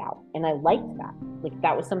let it out, and I liked that. Like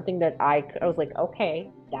that was something that I was like,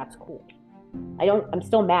 okay, that's cool. I'm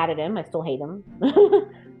still mad at him. I still hate him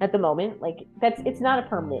at the moment. Like it's not a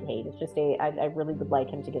permanent hate. It's just I really would like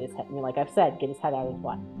him to get his head, like I've said, get his head out of his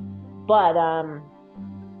butt. But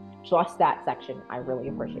just that section, I really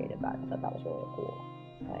appreciated that. I thought that was really cool.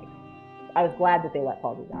 Like, I was glad that they let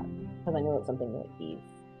Paul do that because I know it's something that he's,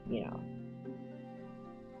 you know,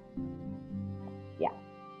 yeah.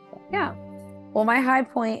 So. Yeah. Well, my high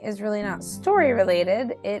point is really not story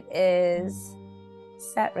related. It is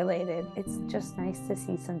set related. It's just nice to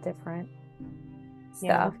see some different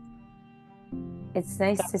stuff. Yeah. It's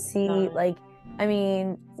nice to see, like, I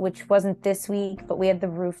mean, which wasn't this week, but we had the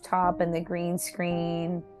rooftop and the green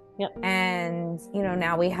screen. Yep. And, you know,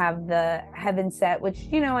 now we have the heaven set, which,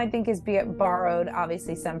 you know, I think is borrowed,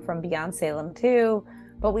 obviously, some from Beyond Salem too.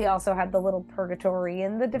 But we also have the little purgatory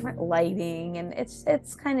and the different lighting. And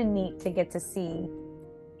it's kind of neat to get to see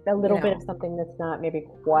a little bit of something that's not maybe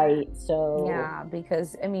quite so. Yeah,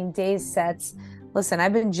 because, I mean, Days sets. Listen,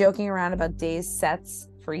 I've been joking around about Days sets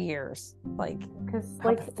for years. Like, because,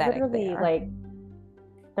 like, literally, like,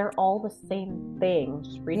 they're all the same thing,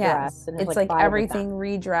 just redressed. Yes, and it's like everything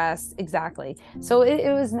redressed. Exactly. So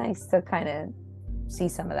it was nice to kind of see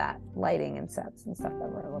some of that lighting and sets and stuff that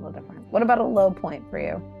were a little different. What about a low point for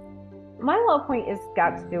you? My low point is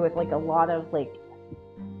got to do with like a lot of like,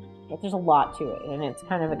 there's a lot to it, and it's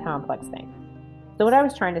kind of a complex thing. So what I'm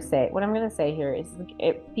going to say here is like,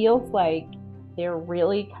 it feels like they're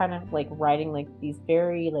really kind of like writing like these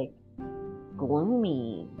very like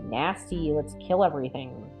gloomy, nasty, let's kill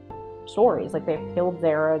everything stories. Like they've killed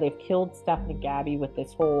Zara, they've killed Stefan and Gabby with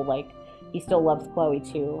this whole like he still loves Chloe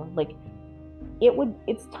too. Like it was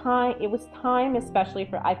time, especially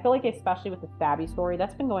for, I feel like especially with the Stabby story,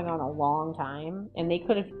 that's been going on a long time, and they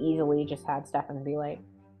could have easily just had Stefan be like,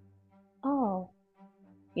 oh,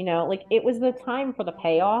 you know, like it was the time for the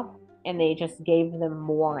payoff, and they just gave them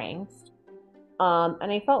more angst.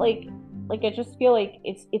 And I felt like I just feel like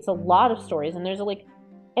it's a lot of stories, and there's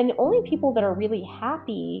and the only people that are really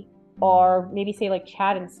happy are maybe say like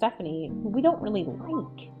Chad and Stephanie, who we don't really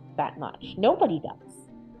like that much. Nobody does.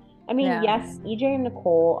 I mean, yes, EJ and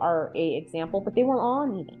Nicole are a example, but they weren't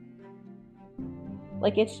on even.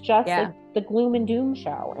 Like it's just like the gloom and doom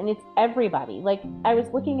show, and it's everybody. Like I was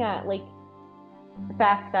looking at like the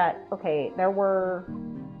fact that okay, there were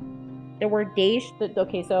days that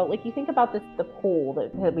so like you think about the poll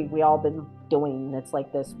that we all been doing, that's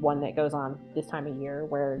like this one that goes on this time of year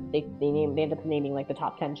where they end up naming like the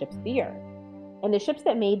top 10 ships of the year, and the ships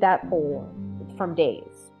that made that poll from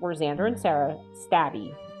Days were Xander and Sarah,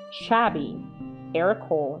 Stabby, Shabby, Eric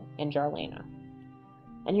Cole, and Jarlena.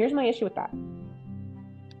 And here's my issue with that: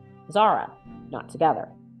 Zara, not together.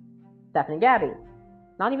 Stefan and Gabby,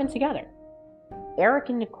 not even together. Eric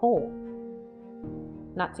and Nicole,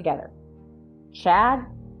 not together. Chad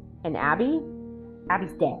and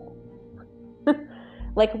Abby's dead.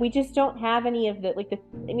 Like we just don't have any of the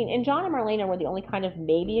and John and Marlena were the only kind of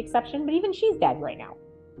maybe exception, but even she's dead right now.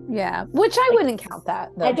 Yeah, which I wouldn't count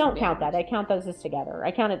that. I don't count that. I count those as together.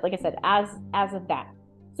 I count it, like I said, as of that.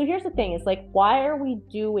 So here's the thing: is like, why are we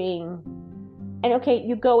doing? And okay,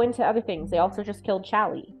 you go into other things. They also just killed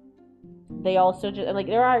Chally. They also just like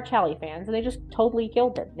there are Chally fans, and they just totally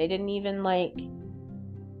killed it. They didn't even like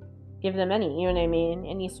give them any, you know what I mean?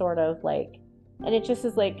 Any sort of like, and it just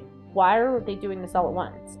is like, why are they doing this all at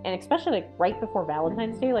once? And especially like right before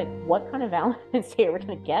Valentine's Day, like what kind of Valentine's Day are we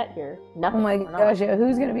gonna get here? Nothing. Oh my gosh, yeah.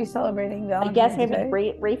 Who's gonna be celebrating Valentine's Day? I guess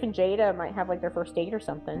maybe Rafe and Jada might have like their first date or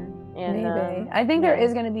something. And maybe. I think there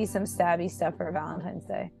is gonna be some Stabby stuff for Valentine's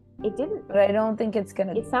Day. It didn't, but I don't think it's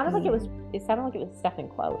gonna. It sounded like it was Steph and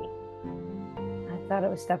Chloe. I thought it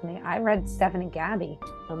was Stephanie. I read Stefan and Gabby.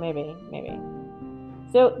 Oh, maybe.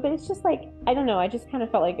 So, but it's just like, I don't know. I just kind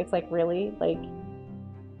of felt like it's like, really, like,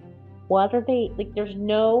 what are they, like, there's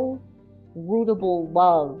no rootable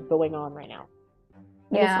love going on right now.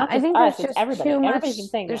 Like, yeah, I think there's just everybody. Too much,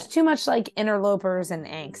 there's too much, like, interlopers and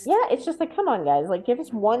angst. Yeah, it's just like, come on, guys. Like, give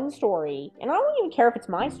us one story. And I don't even care if it's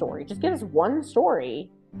my story. Just give us one story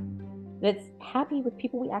that's happy with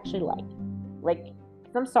people we actually like. Like,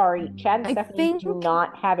 I'm sorry, Chad and Stephanie do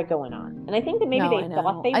not have it going on, and I think that maybe they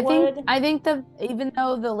thought they would. I think even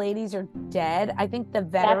though the ladies are dead, I think the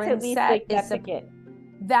veteran set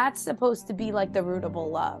that's supposed to be like the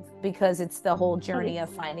rootable love, because it's the whole journey of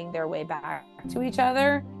finding their way back to each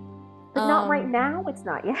other. But not right now. It's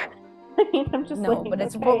not yet. I mean, I'm just but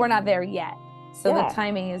it's but we're not there yet. So the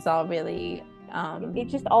timing is all really it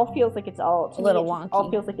just all feels like it's all to a little me, it just all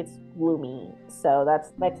wonky. feels like it's gloomy. So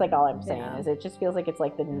that's like all I'm saying Yeah. is it just feels like it's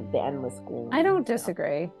like the endless gloom. I don't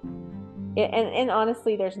disagree. And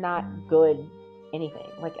honestly, there's not good anything.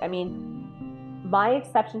 Like, I mean, my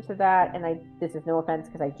exception to that, and this is no offense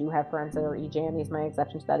because I do have friends that are EJ, and my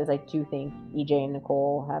exception to that is I do think EJ and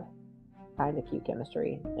Nicole have kind of cute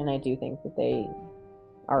chemistry, and I do think that they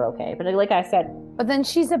are okay. But like I said, but then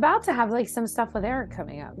she's about to have like some stuff with Eric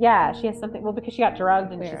coming up. Yeah, she has something. Well, because she got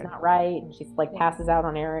drugged and Weird. she's not right, and she's like passes out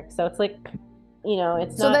on Eric. So it's like,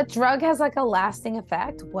 it's so not. that drug has like a lasting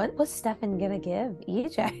effect. What was Stefan gonna give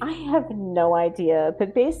EJ? I have no idea.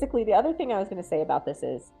 But basically, the other thing I was going to say about this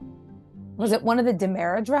is, was it one of the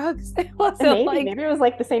Demera drugs? Maybe it was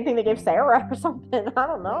like the same thing they gave Sarah or something. I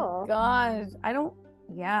don't know. Gosh, I don't.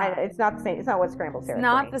 Yeah, it's not the same. It's not what scrambled Sarah. It's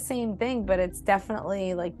not the same thing, but it's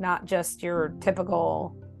definitely like not just your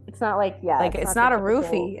typical. It's not like it's not a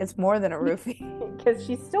roofie. It's more than a roofie because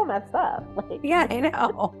she's still messed up. Like, yeah, I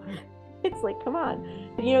know. It's like, come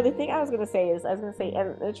on. But the thing I was gonna say, and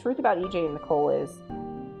the truth about EJ and Nicole is,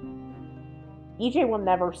 EJ will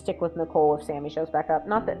never stick with Nicole if Sammy shows back up.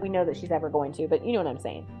 Not that we know that she's ever going to, but you know what I'm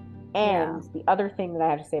saying. And the other thing that I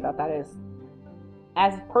have to say about that is,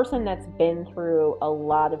 as a person that's been through a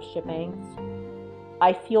lot of shippings,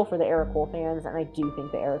 I feel for the Eric Cole fans, and I do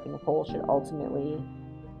think that Eric and Nicole should ultimately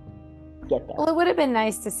get there. Well, it would have been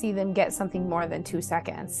nice to see them get something more than 2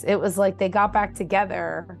 seconds. It was like they got back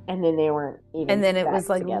together, and then they weren't even. And then it was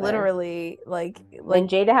like together. Literally like. And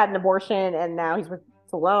Jada had an abortion, and now he's with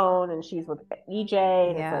Salone, and she's with EJ.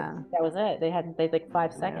 And yeah, that was it. They like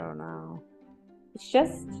 5 seconds. I don't know. It's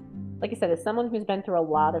just like I said, as someone who's been through a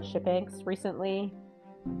lot of shippings recently,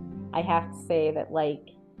 I have to say that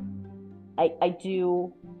I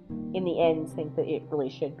do in the end think that it really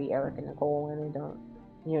should be Eric and Nicole, and I don't,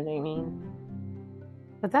 you know what I mean?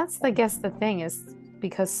 But that's I guess the thing is,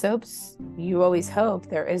 because soaps, you always hope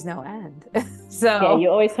there is no end. So yeah, you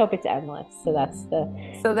always hope it's endless. So that's the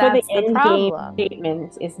the problem.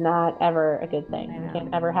 Statement is not ever a good thing. You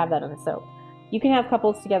can't ever have that on a soap. You can have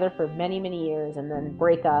couples together for many, many years and then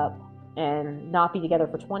break up and not be together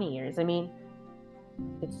for 20 years. I mean,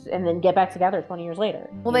 and then get back together 20 years later.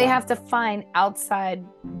 Well, they have to find outside.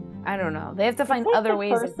 I don't know. They have to find other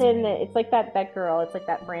ways. It's like that girl. It's like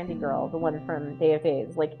that Brandy girl, the one from Day of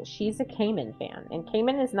Days. Like, she's a Kamen fan, and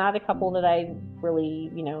Kamen is not a couple that I really,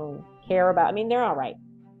 care about. I mean, they're all right.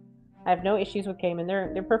 I have no issues with Kamen.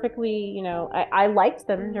 They're perfectly, I liked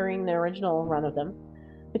them during the original run of them,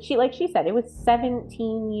 but like she said, it was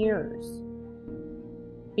 17 years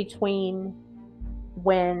between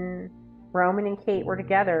when Roman and Kate were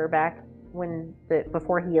together back when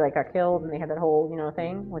before he got killed and they had that whole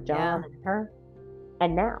thing with John and her,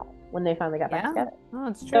 and now when they finally got back together. Oh,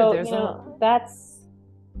 it's true. So that's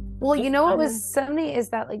well, what was funny is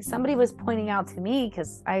that somebody was pointing out to me,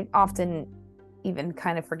 because I often even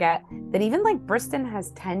kind of forget that even Briston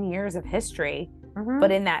has 10 years of history,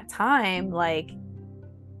 but in that time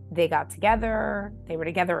they got together, they were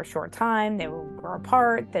together a short time, they were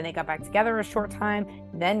apart, then they got back together a short time,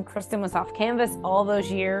 then Kristen was off canvas all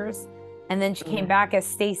those years, and then she came back as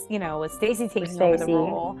Stacey, with Stacey taking over the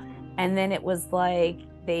role, and then it was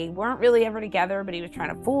they weren't really ever together, but he was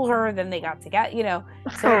trying to fool her, then they got together,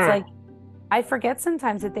 so it's I forget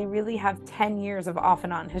sometimes that they really have 10 years of off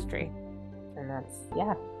and on history. And that's,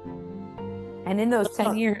 and in those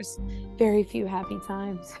 10 years, very few happy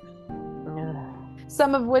times.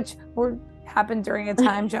 Some of which happened during a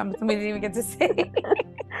time jump and we didn't even get to see.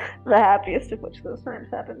 The happiest of which those times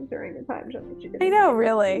happened during the time jump that you didn't. I know,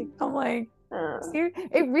 really. I'm like,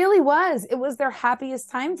 it really was. It was their happiest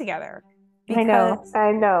time together. I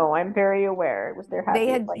know. I'm very aware. It was their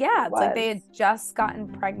happiest. It's they had just gotten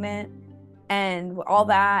pregnant and all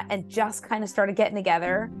that, and just kind of started getting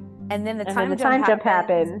together. And then the time jump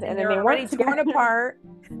happened, and then they weren't torn apart.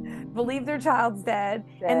 Believe their child's dead,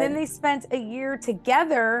 and then they spent a year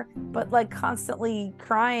together, but constantly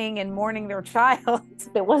crying and mourning their child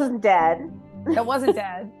that wasn't dead.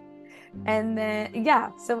 And then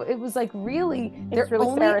so it was really their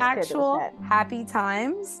only actual happy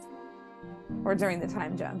times were during the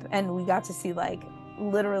time jump, and we got to see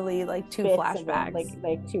literally two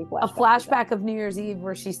flashbacks, two flashbacks. A flashback of New Year's Eve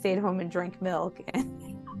where she stayed home and drank milk,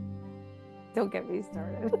 and don't get me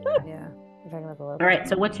started. Yeah. All right,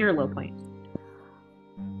 so what's your low point?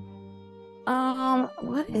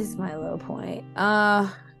 What is my low point?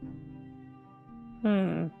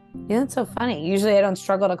 It's so funny. Usually I don't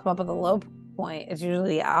struggle to come up with a low point. It's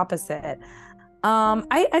usually the opposite.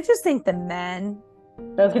 I just think the men.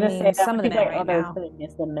 I was gonna say some of the men right now.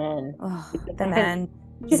 The men. The men.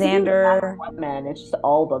 Just it doesn't matter Xander, what men, it's just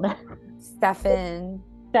all the men. Stefan,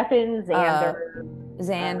 Stefan, uh, Xander.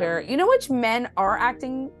 Xander. You know which men are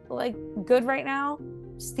acting like good right now?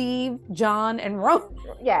 Steve, John, and Roman.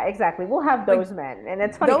 Yeah, exactly. We'll have Like those men. And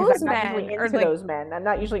it's funny because those I'm not usually men are into like those men. I'm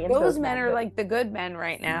not usually into those those men men, are but like the good men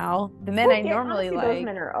right now. The men well, I yeah, normally honestly, those like.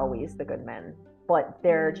 men are always the good men. But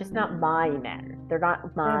they're just not my men. They're not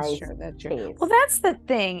That's my true. That's true. Well, taste. that's the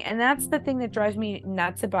thing. And that's the thing that drives me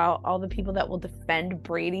nuts about all the people that will defend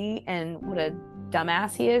Brady and what a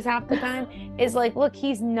dumbass he is half the time is like, look,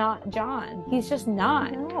 he's not John. He's just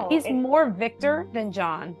not. No, He's more Victor than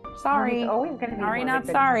John. well, he's Sorry. always going to be Sorry, more not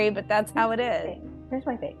Victor. sorry, but that's how it is. Here's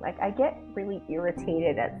my thing. Like, I get really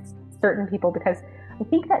irritated at certain people because I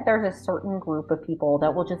think that there's a certain group of people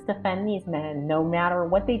that will just defend these men no matter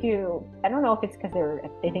what they do. I don't know if it's because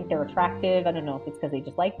they think they're attractive. I don't know if it's because they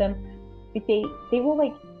just like them. But they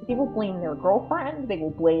will blame their girlfriend. They will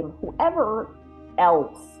blame whoever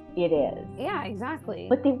else it is. Yeah, exactly.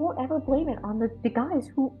 But they won't ever blame it on the guys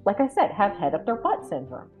who, like I said, have head up their butt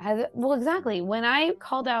syndrome. Well, exactly. When I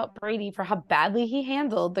called out Brady for how badly he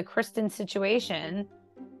handled the Kristen situation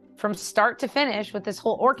from start to finish with this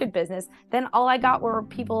whole orchid business, then all I got were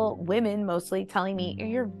people, women mostly, telling me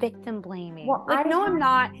you're victim blaming. Well, like, no, I'm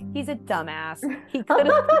not. He's a dumbass. He could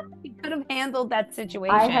have handled that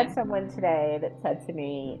situation. I had someone today that said to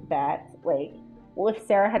me that, like, well, if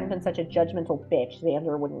Sarah hadn't been such a judgmental bitch,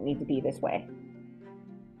 Xander wouldn't need to be this way.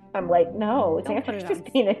 I'm like, no, Xander's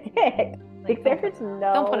just being a dick. Like, there's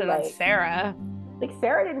no. Don't put it on Sarah. Like,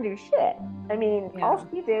 Sarah didn't do shit. I mean, all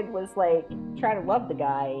she did was like try to love the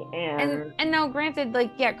guy, and now, granted,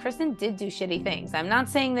 like, yeah, Kristen did do shitty things. I'm not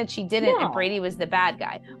saying that she didn't, and Brady was the bad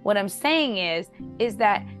guy. What I'm saying is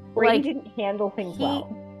that Brady didn't handle things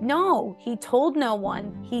well. No, he told no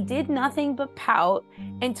one. He did nothing but pout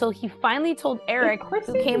until he finally told Eric,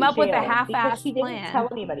 who came up with a half-assed she plan. Didn't tell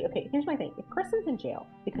anybody. Okay, here's my thing. If Kristen's in jail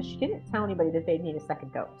because she didn't tell anybody that they need a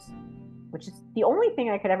second dose, which is the only thing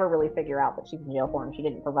I could ever really figure out that she's in jail for, and she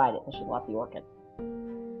didn't provide it because she lost the orchid.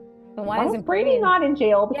 And why isn't Brady not in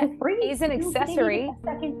jail? Because Brady, he's an accessory.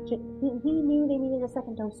 He knew they needed a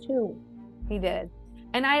second dose too. He did.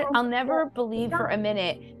 And I'll never believe for a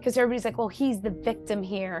minute, because everybody's like, well, he's the victim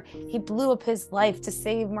here. He blew up his life to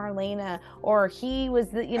save Marlena, or he was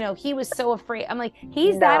he was so afraid. I'm like,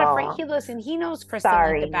 he's that afraid. He knows Kristen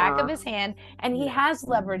like the back of his hand, and he has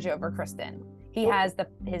leverage over Kristen. He has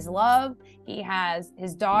his love. He has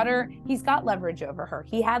his daughter. He's got leverage over her.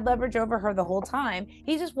 He had leverage over her the whole time.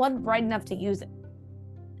 He just wasn't bright enough to use it.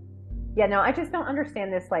 Yeah, no, I just don't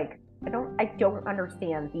understand this. Like, I don't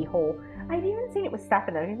understand the whole. I've even seen it with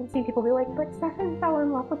Stefan. I've even seen people be like, but Stefan fell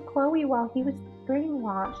in love with Chloe while he was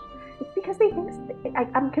brainwashed. It's because they think.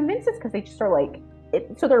 I'm convinced it's because they just are like.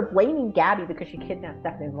 So they're blaming Gabby because she kidnapped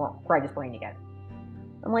Stefan and fried his brain again.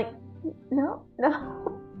 I'm like, no.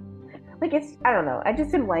 Like, it's, I don't know. I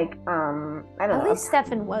just didn't like, I don't know. At least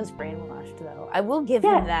Stefan was brainwashed, though. I will give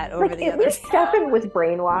him that over the others. At least Stefan was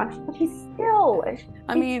brainwashed, but he's still.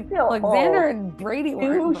 Xander and Brady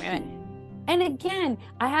were. And again,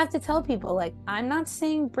 I have to tell people, like, I'm not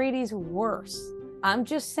saying Brady's worse. I'm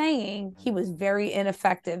just saying he was very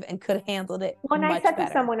ineffective and could have handled it When I said better.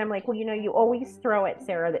 To someone, I'm like, well, you always throw at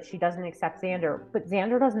Sarah that she doesn't accept Xander, but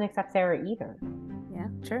Xander doesn't accept Sarah either. Yeah,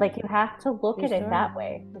 sure. Like, you have to look at it that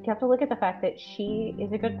way. Like, you have to look at the fact that she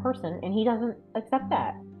is a good person, and he doesn't accept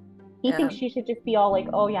that. He thinks she should just be all like,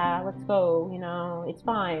 oh yeah, let's go, it's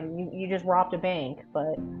fine. You just robbed a bank,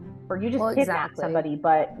 or you just kidnapped somebody,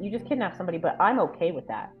 but I'm okay with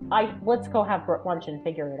that. Let's go have lunch and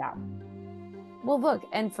figure it out. Well, look,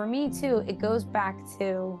 and for me too, it goes back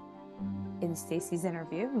to in Stacey's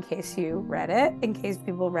interview, in case you read it, in case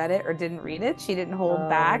people read it or didn't read it, she didn't hold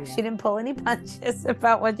back. Yeah. She didn't pull any punches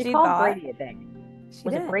about what she called thought. Brady a dick.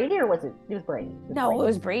 Was it Brady or was it? It was Brady. It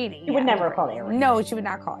was Brady. She would never call Eric. No, she would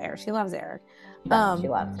not call Eric. She loves Eric. She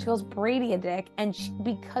calls Brady a dick, and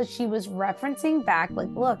because she was referencing back, like,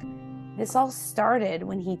 look, this all started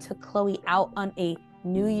when he took Chloe out on a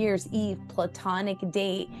New Year's Eve platonic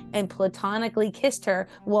date and platonically kissed her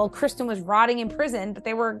while Kristen was rotting in prison, but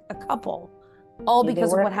they were a couple. All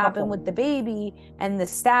because of what happened with the baby and the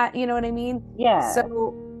stat, you know what I mean? Yeah.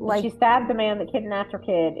 So, like, she stabbed the man that kidnapped her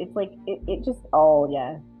kid. It's like it just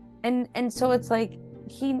yeah. And so it's like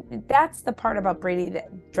that's the part about Brady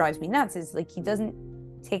that drives me nuts, is like he doesn't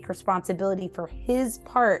take responsibility for his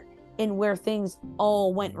part in where things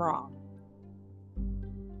all went wrong.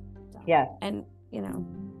 Yeah. And and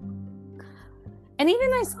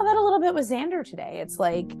even I saw that a little bit with Xander today. It's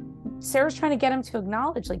like Sarah's trying to get him to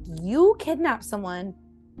acknowledge, like, you kidnapped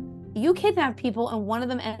people and one of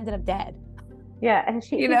them ended up dead. Yeah, and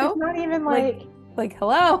she, not even like Like,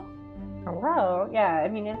 hello. Hello. Yeah. I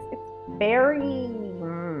mean, it's very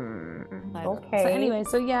So okay. anyway,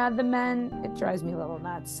 so yeah, the men, it drives me a little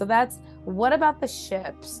nuts. So that's, what about the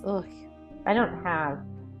ships? Ugh. I don't have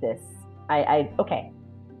this. Okay.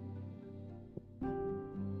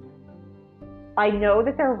 I know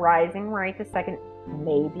that they're rising right this second,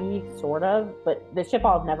 maybe, sort of, but the ship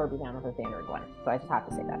I'll never be down with is Xander and Gwen. So I just have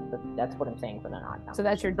to say that. But that's what I'm saying for the not down. So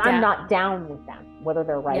that's your I'm down. not down with them, whether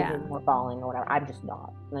they're rising or falling or whatever. I'm just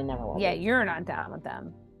not. And I never will Yeah, be. you're not down with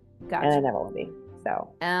them. Gotcha. And I never will be.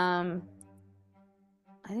 So I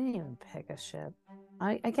didn't even pick a ship.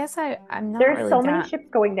 I guess I'm not there's really so down. many ships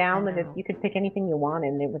going down that if you could pick anything you want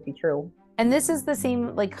and it would be true. And this is the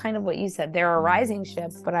same, like, kind of what you said. They're a rising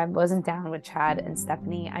ship, but I wasn't down with Chad and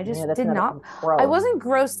Stephanie. I just did not. I wasn't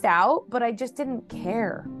grossed out, but I just didn't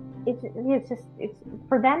care. It's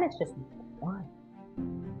for them. It's just boring.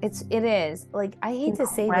 It is like, I hate to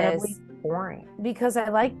say this, boring, because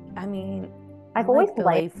I've always liked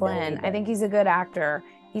Billy Flynn. I think he's a good actor.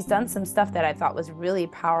 He's done some stuff that I thought was really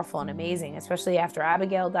powerful and amazing, especially after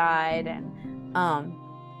Abigail died. And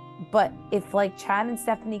but if like Chad and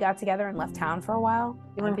Stephanie got together and left town for a while,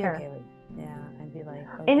 I'd be okay with, I'd be like,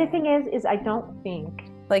 okay. And the thing is I don't think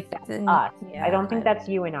like that's us. I don't think that's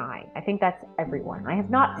you and I think that's everyone. I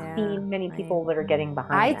have not seen many people that are getting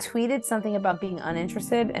behind I tweeted something about being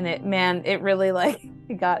uninterested, and it really, like,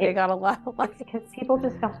 it got a lot of likes, because people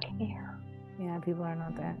just don't care. Yeah, people are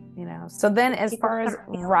not that, So then, as far as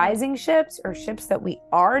rising ships or ships that we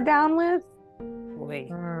are down with,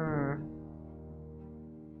 wait.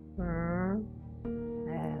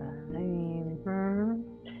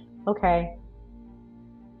 Okay.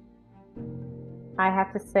 I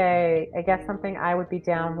have to say, I guess something I would be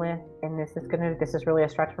down with, and this is really a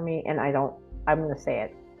stretch for me, and I'm gonna say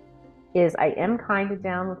it, is I am kind of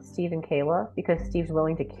down with Steve and Kayla, because Steve's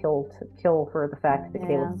willing to kill for the fact that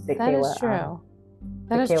Kayla. That is true.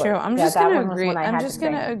 That is true. I'm just gonna agree. I'm just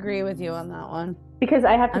gonna agree with you on that one. Because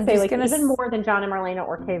I have to say, like, even more than John and Marlena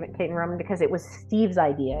or Kate and Roman, because it was Steve's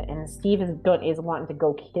idea, and Steve is wanting to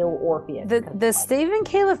go kill Orpheus. The Steve and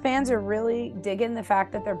Kayla fans are really digging the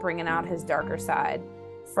fact that they're bringing out his darker side,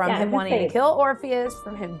 from him wanting to kill Orpheus,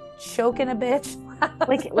 from him choking a bitch.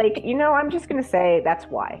 I'm just gonna say that's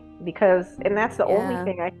why, and that's the only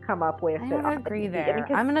thing I can come up with. I don't agree there.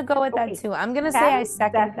 I'm gonna go with that too. I'm gonna say I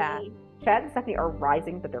second that. Chad and Stephanie are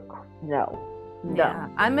rising, but they're no. Yeah,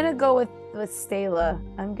 I'm gonna go with Stella.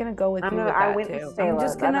 I'm gonna go with you with that too. I'm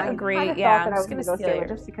just gonna agree. Yeah, I'm just gonna steal yours,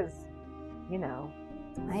 just because,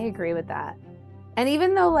 I agree with that. And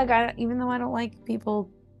even though I don't like people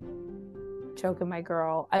choking my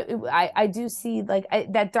girl, I do see, like,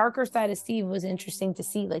 that darker side of Steve was interesting to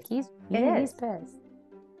see. Like, he's pissed.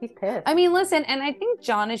 He's pissed. I mean, listen, and I think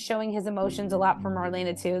John is showing his emotions a lot from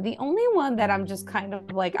Marlena too. The only one that I'm just kind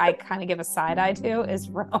of like, I kind of give a side eye to is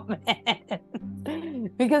Roman.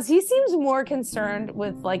 Because he seems more concerned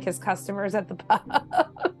with, like, his customers at the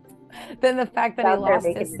pub than the fact that he lost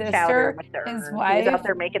his sister, his wife. He's out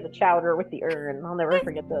there making the chowder with the urn. I'll never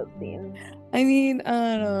forget those scenes. I mean,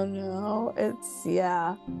 I don't know. It's,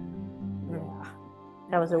 yeah.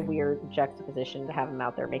 That was a weird juxtaposition to have him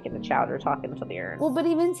out there making the chowder, talking to the urn. Well, but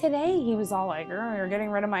even today, he was all like, you're getting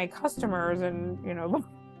rid of my customers, and,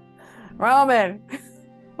 Roman,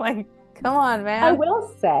 like, come on, man. I will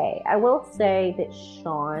say that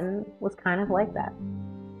Sean was kind of like that,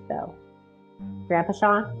 though. Grandpa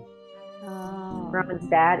Sean, Roman's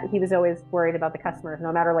dad, he was always worried about the customers,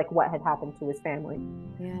 no matter, like, what had happened to his family.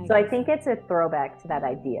 Yeah, I think it's a throwback to that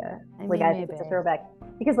idea. I think it's a throwback.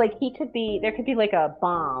 Because, like, there could be like a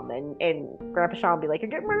bomb, and Grandpa Sean would be like,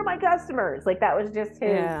 you're getting rid of my customers. Like, that was just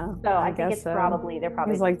his. Yeah, so I think it's probably,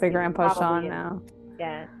 he's like the Grandpa Sean now.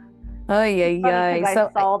 Yeah. Oh, yeah.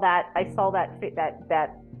 I saw that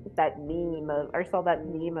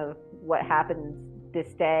meme of what happened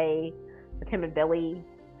this day with him and Billy.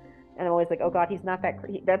 And I'm always like, oh God, he's not that.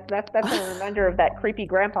 That's a reminder of that creepy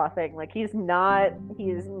grandpa thing. Like, he's not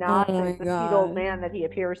the sweet old man that he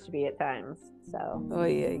appears to be at times. So. Oh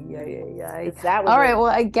yeah. All right. Well,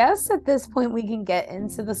 I guess at this point we can get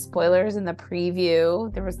into the spoilers and the preview.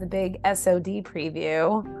 There was the big SOD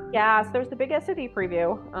preview. Yeah, so there's the big SOD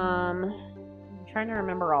preview. I'm trying to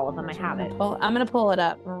remember all of them. I have it. I'm gonna pull it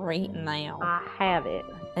up right now. I have it.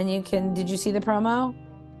 And did you see the promo?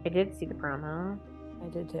 I did see the promo. I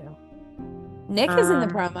did too. Nick is in the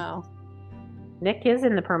promo. Nick is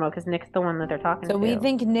in the promo because Nick's the one that they're talking to. So we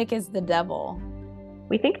think Nick is the devil.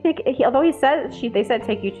 We think Nick, although they said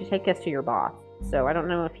take us to your boss. So I don't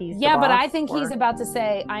know if he's. Yeah, but I think he's about to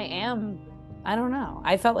say, I am. I don't know.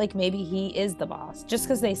 I felt like maybe he is the boss. Just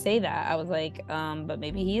because they say that, I was like, but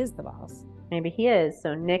maybe he is the boss. Maybe he is.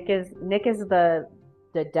 So Nick is the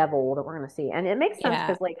devil that we're gonna see, and it makes sense Yeah.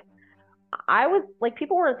 because like I was like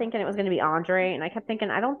people were thinking it was gonna be Andre, and I kept thinking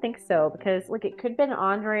I don't think so because like it could have been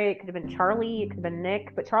Andre, it could have been Charlie, it could have been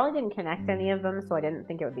Nick, but Charlie didn't connect any of them, so I didn't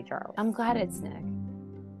think it would be Charlie. I'm glad it's Nick.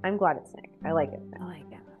 I'm glad it's Nick. I like it. I like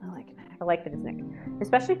it. I like Nick. I like that it's Nick,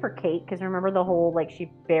 especially for Kate because remember the whole like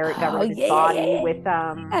she buried got rid Oh of his yeah, body yeah,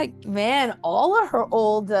 yeah. with Man, all of her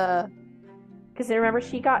old because remember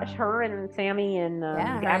she got her and Sammy and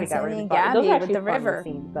yeah, her Gabby and got rid of Sammy his and body. Those Gabby are with actually the fun river,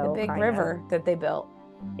 scenes, the though, big kind river that they built.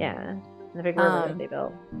 Yeah, the big river that they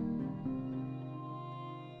built.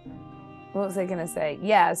 What was I gonna say?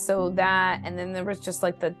 Yeah, so that, and then there was just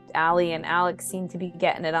like the Allie and Alex seemed to be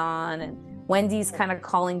getting it on, and Wendy's kind of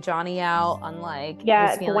calling Johnny out on like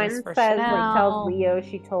his feelings Gwen for says Chanel. like tells Leo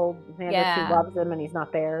she told Xander Yeah. she loves him and he's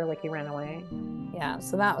not there, like he ran away. Yeah,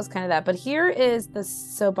 so that was kind of that. But here is the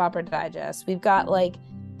soap opera digest. We've got like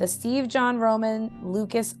the Steve, John, Roman,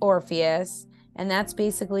 Lucas, Orpheus, and that's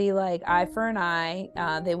basically like eye for an eye.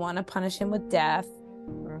 They want to punish him with death.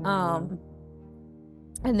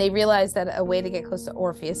 And they realize that a way to get close to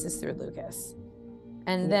Orpheus is through Lucas.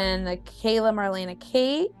 And then the Kayla, Marlena,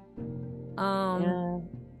 Kate.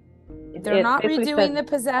 They're not redoing the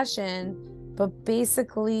possession, but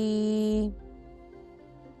basically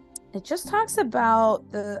it just talks about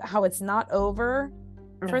how it's not over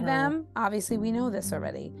for them. Obviously, we know this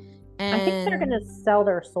already. And I think they're gonna sell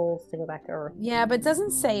their souls to go back to Earth. Yeah, but it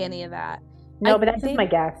doesn't say any of that. No, but that's just my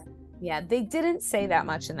guess. Yeah, they didn't say that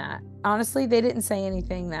much in that. Honestly, they didn't say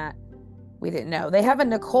anything that we didn't know. They have a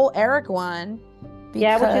Nicole Eric one.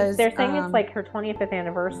 Because, which is they're saying it's like her 25th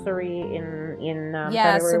anniversary in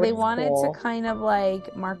yeah, February, so they which is wanted cool. to kind of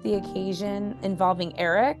like mark the occasion involving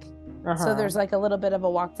Eric. So there's like a little bit of a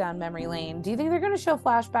walk down memory lane. Do you think they're going to show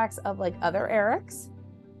flashbacks of like other Erics?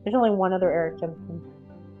 There's only one other Eric Jensen.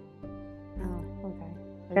 Oh, okay.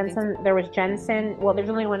 Jensen, there was Jensen. Well, there's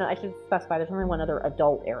only one. I should specify. There's only one other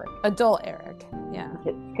adult Eric. Adult Eric, yeah.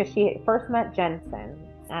 Because she first met Jensen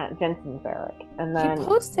at Jensen's Eric, and then she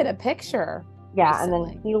posted a picture. Yeah, recently. and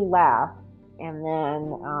then he left, and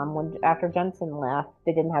then when after Jensen left,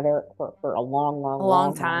 they didn't have Eric for a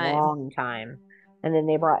long time, and then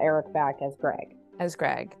they brought Eric back as Greg.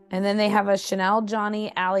 And then they have a Chanel,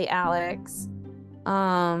 Johnny, Allie, Alex.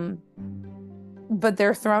 But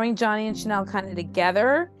they're throwing Johnny and Chanel kind of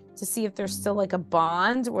together to see if there's still like a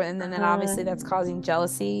bond. And then obviously that's causing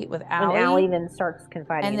jealousy with Allie. And Allie then starts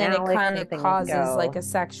confiding in Alex. And then it kind of causes like a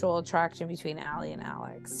sexual attraction between Allie and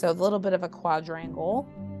Alex. So a little bit of a quadrangle.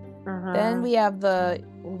 Then we have the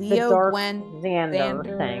Leo, Gwen,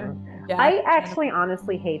 Xander thing. Jack, I actually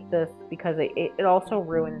honestly hate this because it also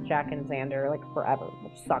ruins Jack and Xander like forever,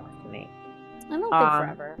 which sucks to me. I don't think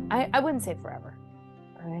forever. I wouldn't say forever.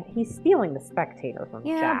 He's stealing the spectator from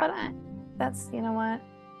Jack. Yeah, but that's, you know what?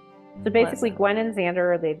 So basically, Gwen and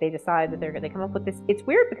Xander, they decide that they come up with this. It's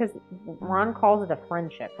weird because Ron calls it a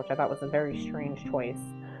friendship, which I thought was a very strange choice.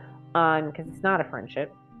 Because it's not a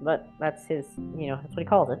friendship, but that's his, that's what he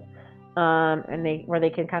calls it. And they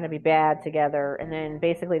can kind of be bad together, and then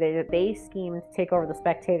basically they scheme to take over the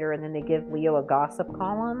Spectator, and then they give Leo a gossip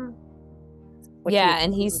column. Yeah,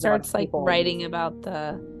 and he starts like writing about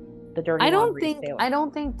the dirty. I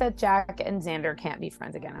don't think that Jack and Xander can't be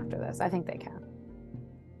friends again after this. I think they can.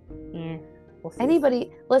 Yeah, we'll see.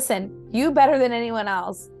 Anybody, listen, you better than anyone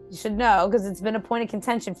else. You should know because it's been a point of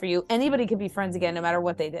contention for you. Anybody could be friends again, no matter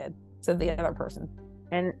what they did to the other person.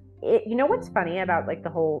 And you know what's funny about like the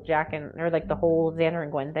whole the whole Xander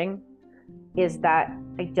and Gwen thing is that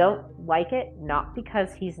I don't like it, not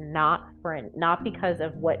because he's not because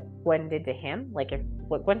of what Gwen did to him. Like if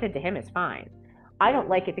what Gwen did to him is fine. I don't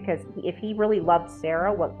like it because if he really loved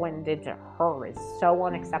Sarah, what Gwen did to her is so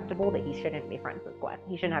unacceptable that he shouldn't be friends with Gwen.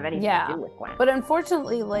 He shouldn't have anything to do with Gwen. But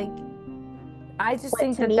unfortunately, like, I just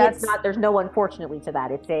think to me, it's not. There's no unfortunately to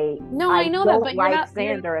that. It's a no. I know that, but like you're not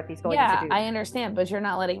Xander if he's going to do. Yeah, I understand, but you're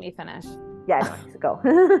not letting me finish. Yeah, go.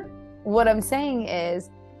 What I'm saying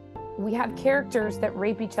is, we have characters that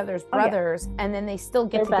rape each other's brothers, and then they still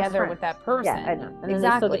get together with that person. Yeah, I know. And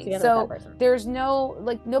exactly. So there's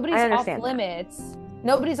no nobody's off limits. That.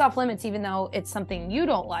 Nobody's off limits, even though it's something you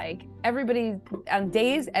don't like. Everybody on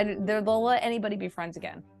days, and they'll let anybody be friends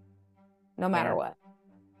again, no matter what.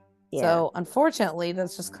 Yeah. So unfortunately,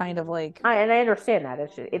 that's just kind of like. I understand that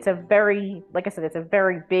it's a very, like I said, it's a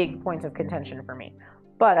very big point of contention for me.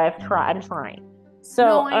 But I'm trying. So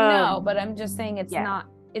no, I know, but I'm just saying it's not.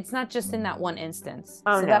 It's not just in that one instance.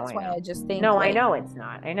 Oh, so no, that's why I just think. No, I know it's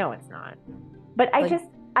not. But I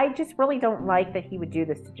I just really don't like that he would do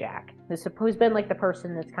this to Jack, who's been like the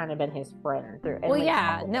person that's kind of been his friend and Well, like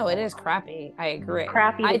yeah, no, it is crappy. I agree.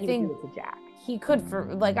 crappy I that he would think do it to Jack. he could for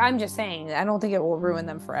like I'm just saying, I don't think it will ruin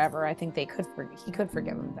them forever. I think he could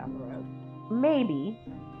forgive him down the road. Maybe.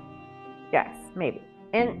 Yes, maybe.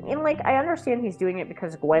 And like I understand he's doing it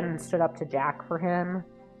because Gwen stood up to Jack for him,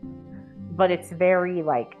 but it's very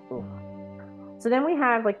like ugh. So then we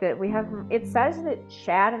have it says that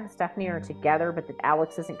Chad and Stephanie are together, but that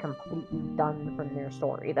Alex isn't completely done from their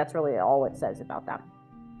story. That's really all it says about them.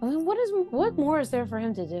 What more is there for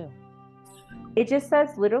him to do? It just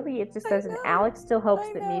says and Alex still hopes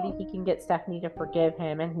that maybe he can get Stephanie to forgive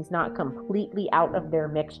him, and he's not completely out of their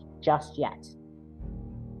mix just yet.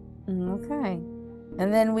 Okay.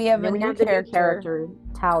 And then we have a new character,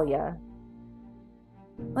 Talia.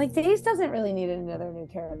 Like, Days doesn't really need another new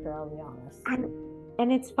character, I'll be honest.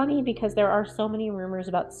 And it's funny because there are so many rumors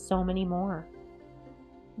about so many more.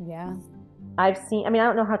 Yeah. I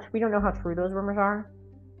don't know we don't know how true those rumors are,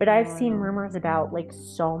 but I've seen rumors about like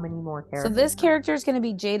so many more characters. So this character is going to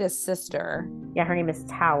be Jada's sister. Yeah, her name is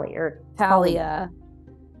Talia.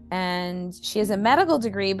 And she has a medical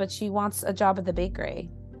degree, but she wants a job at the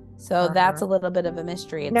bakery. So that's a little bit of a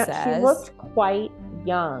mystery, it says. She looked quite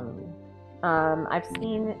young. I've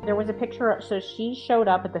seen, there was a picture, so she showed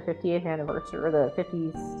up at the 50th anniversary, or the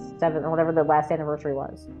 57th, or whatever the last anniversary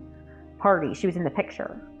was, party. She was in the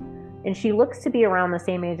picture. And she looks to be around the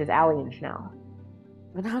same age as Allie and Chanel.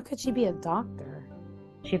 But how could she be a doctor?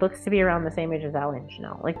 She looks to be around the same age as Allie and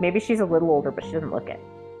Chanel. Like, maybe she's a little older, but she doesn't look it.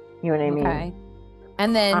 You know what I mean? Okay.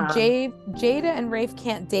 And then Jada and Rafe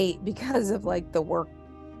can't date because of, like, the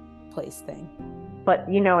workplace thing.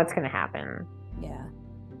 But you know it's going to happen. Yeah.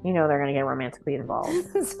 You know they're going to get romantically involved.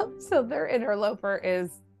 so their interloper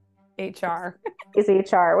is HR. Is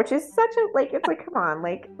HR, which is such a, like, it's like, come on,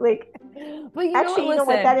 like. But you actually, know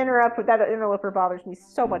what? That interloper bothers me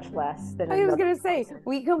so much less than. I was going to say,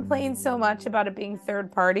 we complain so much about it being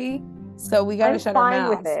third party, so we got to shut our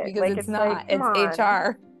mouths because like, it's not. Like, it's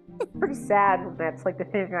HR. It's pretty sad when that's like the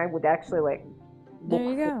thing I would actually like. There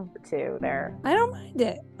you go. To there. I don't mind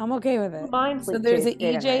it. I'm okay with it. So there's an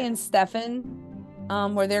EJ and Stefan,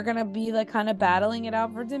 where they're gonna be like kind of battling it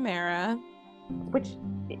out for Demara. Which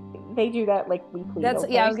they do that like weekly.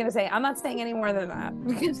 Yeah, I was gonna say I'm not saying any more than that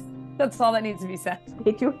because that's all that needs to be said.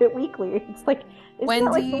 They do it weekly. It's like Wendy,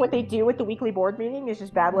 not like what they do with the weekly board meeting is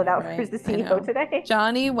just battle it out for who's the CEO today.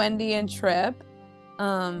 Johnny, Wendy, and Trip.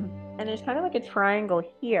 And there's kind of like a triangle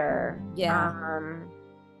here. Yeah.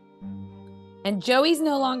 And Joey's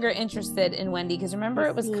no longer interested in Wendy because remember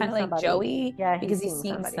it was kind of like Joey because he's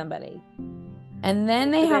seen somebody. And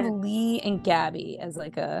then they have Lee and Gabby as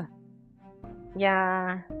like a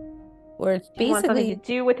where it's basically wants something to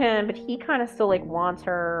do with him, but he kind of still like wants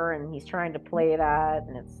her, and he's trying to play that,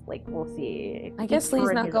 and it's like we'll see. I guess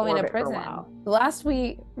Lee's not going to prison. The last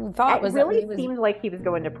we thought was really seemed like he was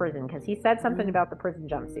going to prison because he said something about the prison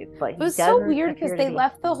jumpsuits, but it was so weird because they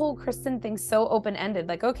left the whole Kristen thing so open ended.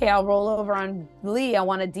 Like, okay, I'll roll over on Lee. I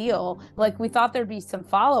want a deal. Like we thought there'd be some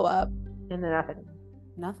follow up, and then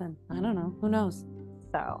nothing. I don't know. Who knows?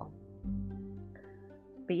 So,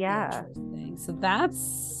 but yeah. Interesting. So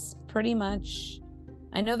that's pretty much.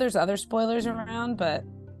 I know there's other spoilers around, but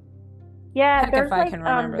there's like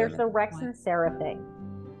there's the Rex and Sarah thing,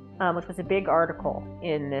 which was a big article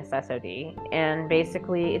in this SOD, and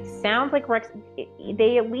basically it sounds like Rex.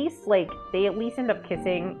 They at least end up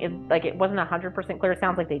kissing. It wasn't 100% clear. It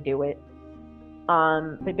sounds like they do it.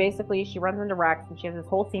 But basically she runs into Rex and she has this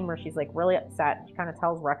whole scene where she's like really upset. She kind of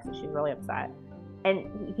tells Rex that she's really upset.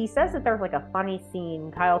 And he says that there's like a funny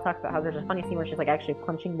scene. Kyle talks about how there's a funny scene where she's like actually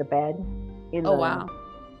punching the bed in the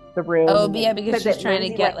room. Oh, yeah, because she's trying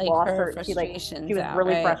to get like her frustrations she was out,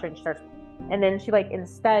 really frustrated. She starts, and then she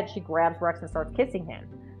instead she grabs Rex and starts kissing him.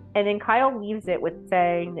 And then Kyle leaves it with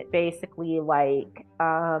saying that basically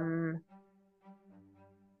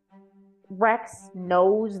Rex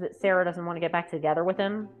knows that Sarah doesn't want to get back together with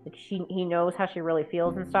him. Like he knows how she really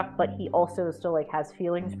feels and stuff, but he also still has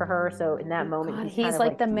feelings for her. So in that moment, he's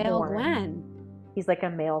like the male Gwen. He's like a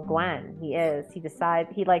male Gwen. He is. He decides.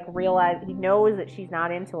 He realized. He knows that she's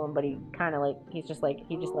not into trashy he just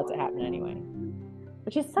lets it happen anyway.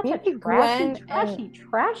 Which is such a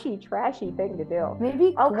trashy thing to do.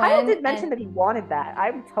 Maybe. Kyle did mention that he wanted that.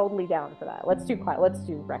 I'm totally down for that. Let's do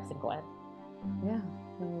Rex and Gwen. Yeah.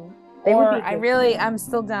 I'm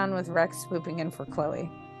still down with Rex swooping in for Chloe.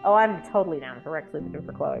 Oh, I'm totally down for Rex swooping in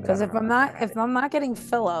for Chloe. Because if I'm not getting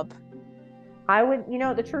Philip, I would.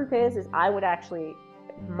 The truth is I would actually,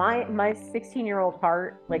 my 16-year-old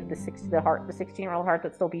heart, like the 16-year-old heart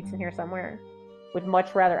that still beats in here somewhere. would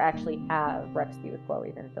much rather actually have Rex be with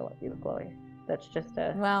Chloe than Philip be with Chloe. That's just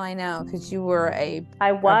a. Well, I know because you were I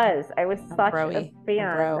was such broy, a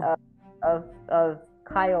fan of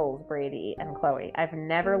Kyle's Brady and Chloe. I've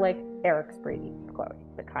never liked Eric's Brady and Chloe,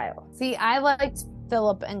 but Kyle. See, I liked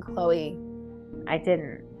Philip and Chloe. I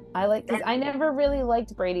didn't. Because I never really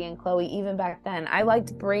liked Brady and Chloe even back then. I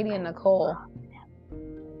liked Brady and Nicole.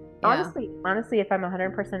 Honestly, if I'm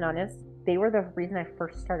 100% honest, they were the reason I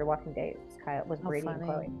first started watching Days. Kyle was Brady and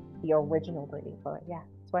Chloe, the original Brady and Chloe. Yeah,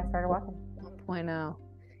 that's why I started watching 1.0.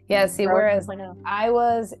 Yeah, see, whereas I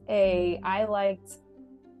liked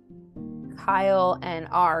Kyle and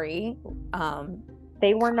Ari.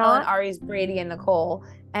 They were Kyle not. And Ari's Brady and Nicole,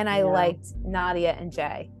 and I liked Nadia and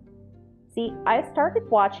Jay. See, I started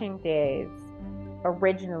watching Days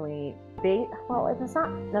originally. Well, it's not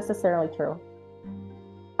necessarily true.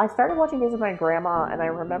 I started watching Days with my grandma, and I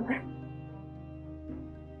remember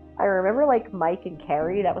like Mike and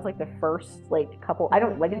Carrie. That was like the first like couple. I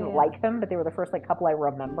didn't like them, but they were the first like couple I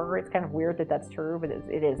remember. It's kind of weird that that's true, but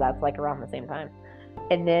it is. That's like around the same time.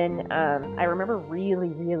 And then I remember really,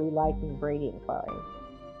 really liking Brady and Chloe.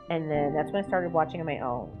 And then that's when I started watching on my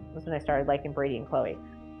own. That's when I started liking Brady and Chloe.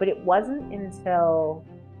 But it wasn't until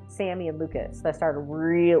Sammy and Lucas that I started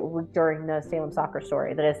during the Salem soccer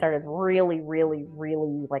story that I started really, really,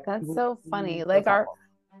 really like. That's so funny. Like our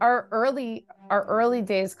early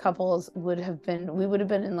days couples would have been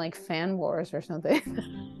in like fan wars or something.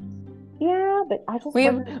 Yeah, but I just we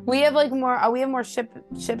have more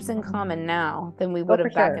ships in common now than we would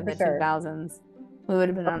have back in the 2000s. We would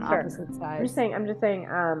have been on opposite sides. I'm just saying.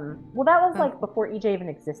 Well, that was like before EJ even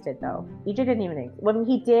existed, though. EJ didn't even exist. Well,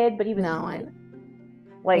 he did, but he was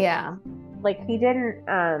like he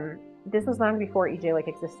didn't. This was long before EJ like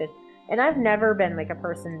existed, and I've never been like a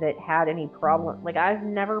person that had any problem. Like I've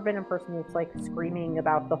never been a person that's like screaming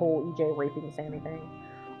about the whole EJ raping Sammy thing.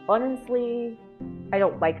 Honestly, I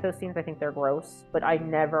don't like those scenes. I think they're gross, but I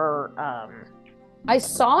never. I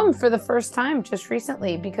saw him for the first time just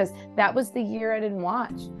recently because that was the year I didn't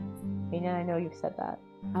watch. Yeah, I know you've said that.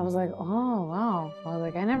 I was like, oh wow. I was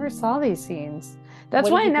like, I never saw these scenes.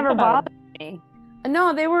 That's why it never bothered me.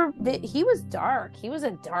 No, he was dark. He was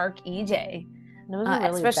a dark EJ. Really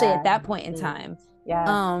especially at that point in time.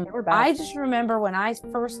 Yeah. I just remember when I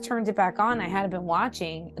first turned it back on, I hadn't been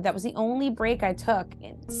watching. That was the only break I took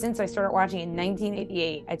since I started watching in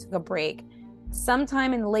 1988. I took a break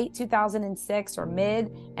sometime in late 2006 or mid,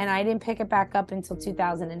 and I didn't pick it back up until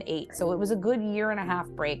 2008. So it was a good year and a half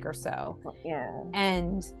break or so. Yeah.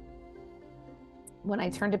 And when I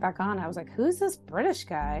turned it back on, I was like, who's this British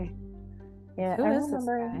guy? Yeah, I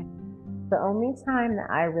remember the only time that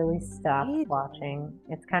I really stopped watching,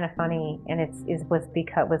 it's kind of funny, and was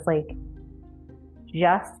like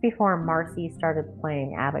just before Marcy started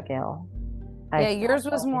playing Abigail. Yours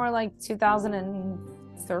was more like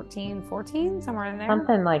 2013, 14, somewhere in there.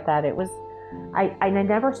 Something like that. It was. I've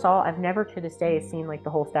never to this day seen like the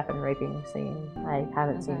whole Stefan raping scene. I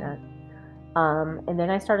haven't seen that. And then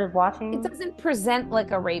I started watching. It doesn't present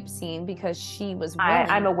like a rape scene because she was willing.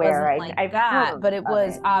 I'm aware. I've that, but it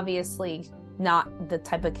was obviously not the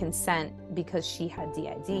type of consent because she had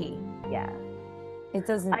DID. Yeah. It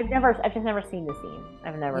doesn't. I've just never seen the scene.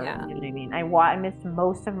 I've never. Yeah. You know what I mean? I missed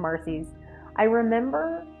most of Marcy's. I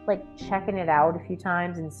remember like checking it out a few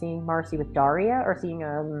times and seeing Marcy with Daria, or seeing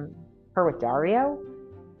her with Dario,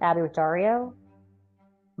 Abby with Dario.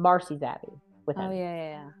 Marcy's Abby with him. Oh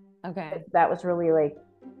yeah. Okay. That was really like,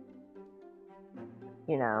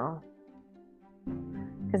 you know,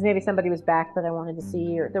 because maybe somebody was back that I wanted to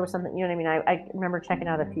see, or there was something, you know what I mean? I remember checking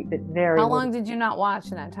out a few, but very. How long did you not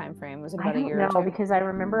watch in that time frame? Was it about a year? No, because I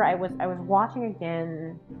remember I was watching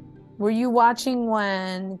again. Were you watching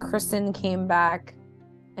when Kristen came back,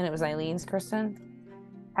 and it was Eileen's Kristen?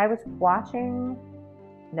 I was watching.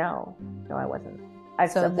 No, I wasn't.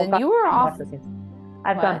 Then you were off.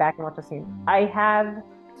 I've gone back and watched the scenes. I have.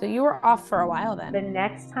 So you were off for a while then. The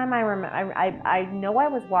next time I remember, I know I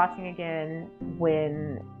was watching again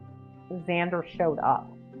when Xander showed up,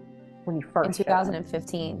 when he first. In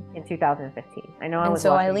 2015. In 2015, I know. And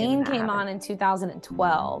so Eileen came on in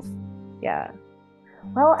 2012. Yeah.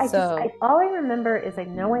 Well, all I remember is I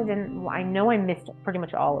know I missed pretty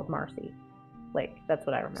much all of Marcy. Like that's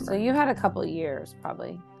what I remember. So you had a couple of years,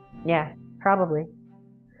 probably. Yeah, probably.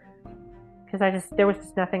 Because there was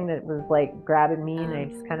just nothing that was like grabbing me, and I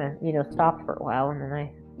just kind of stopped for a while, and then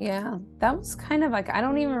Yeah, that was kind of like, I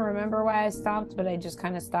don't even remember why I stopped, but I just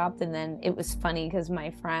kind of stopped. And then it was funny because my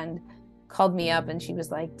friend called me up and she was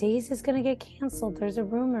like, Days is gonna get canceled. There's a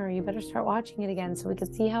rumor. You better start watching it again so we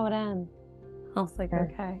can see how it ends. I was like,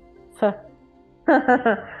 okay.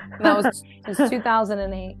 That was since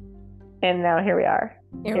 2008. And now here we are.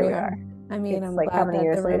 Here Here we we are. are. I mean, It's I'm like how glad many that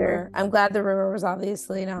years the later? rumor, I'm glad the rumor was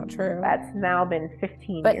obviously not true. That's now been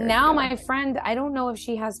 15 But years now ago. my friend, I don't know if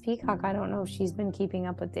she has Peacock. I don't know if she's been keeping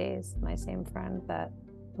up with Days. My same friend that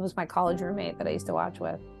was my college roommate that I used to watch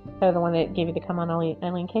with. So the one that gave you the come on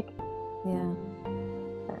Eileen kick? Yeah.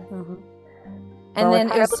 Uh-huh. And Well, then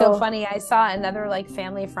it's it was so little... funny. I saw another like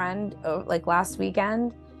family friend like last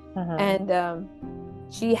weekend, and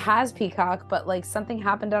she has Peacock, but like something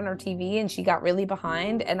happened on her TV and she got really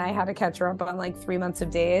behind, and I had to catch her up on like 3 months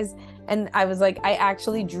of Days. And I was like, I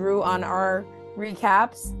actually drew on our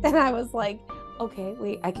recaps, and I was like, okay,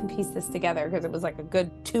 wait, I can piece this together, because it was like a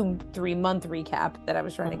good 2-3 month recap that I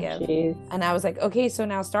was trying to give. Geez. And I was like, okay, so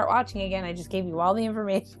now start watching again. I just gave you all the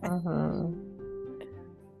information.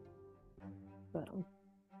 So,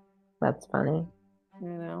 that's funny. You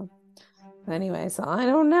know. Anyway, so I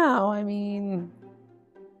don't know. I mean,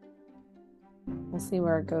 we'll see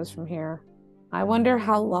where it goes from here. I wonder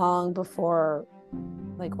how long before,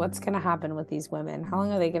 like, what's going to happen with these women? How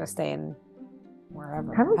long are they going to stay in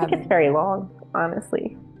wherever? I don't think it's very long,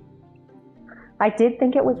 honestly. I did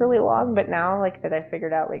think it was really long, but now, like, that I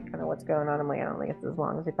figured out, like, kind of what's going on, I'm like, I don't think it's as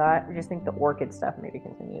long as we thought. I just think the orchid stuff maybe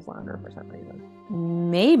continues longer for some reason.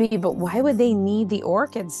 Maybe, but why would they need the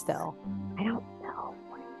orchid still? I don't know.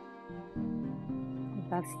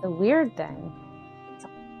 That's the weird thing.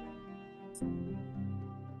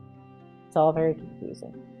 It's all very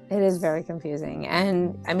confusing. It is very confusing.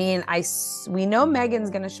 And I mean, we know Megan's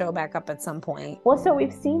going to show back up at some point. Well, so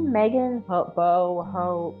we've seen Megan, Bo,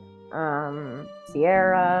 Hope,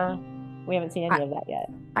 Sierra. We haven't seen any of that yet.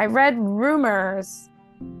 I read rumors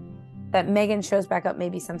that Megan shows back up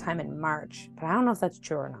maybe sometime in March, but I don't know if that's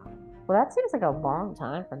true or not. Well, that seems like a long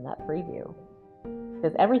time from that preview,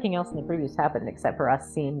 because everything else in the previews happened except for us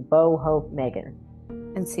seeing Bo, Hope, Megan,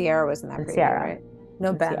 and Sierra was in that preview, Sierra. Right?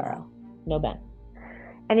 No Ben. Sierra. No Ben.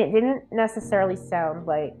 And it didn't necessarily sound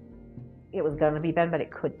like it was going to be Ben, but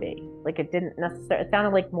it could be. Like, it didn't necessarily. It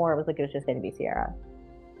sounded like more. It was like it was just going to be Sierra.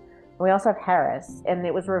 And we also have Harris, and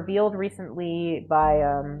it was revealed recently by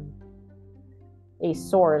a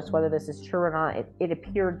source, whether this is true or not. It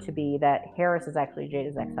appeared to be that Harris is actually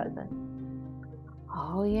Jada's ex-husband.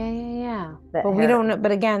 Oh yeah. But we don't know.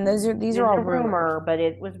 But again, these are all rumor. But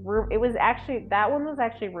it was actually, that one was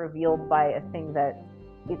actually revealed by a thing that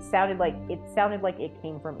it sounded like it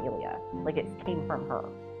came from Ilya, like it came from her.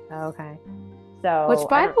 Okay. So, which,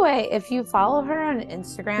 by the way, if you follow her on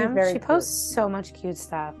Instagram, she posts so much cute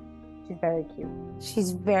stuff. She's very cute.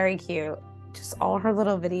 She's very cute. Just all her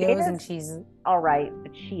little videos, and she's all right,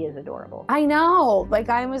 but she is adorable. I know. Like,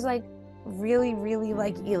 I was like really, really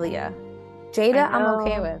like Ilya. Jada, I'm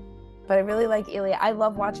okay with, but I really like Ilya. I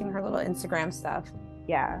love watching her little Instagram stuff.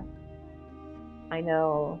 Yeah. I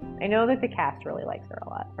know that the cast really likes her a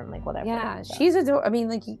lot from like whatever. Yeah, she's adorable. I mean,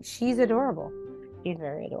 like, she's adorable. She's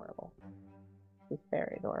very adorable. She's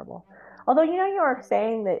very adorable. Although, you were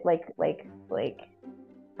saying that like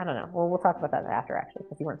I don't know. Well, we'll talk about that after, actually,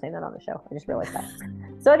 because you weren't saying that on the show. I just realized that.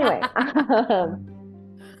 So anyway,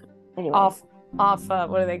 off.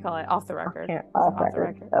 What do they call it? Off the record. Off the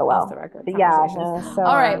record. Oh Off well. the record. Yeah. So,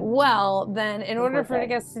 all right. Well, then, in order for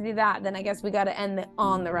us to do that, then I guess we got to end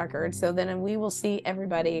on the record. So then we will see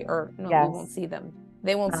everybody, or no, we won't see them.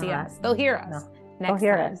 They won't see us. They'll hear us next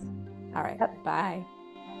time. Us. All right. Bye.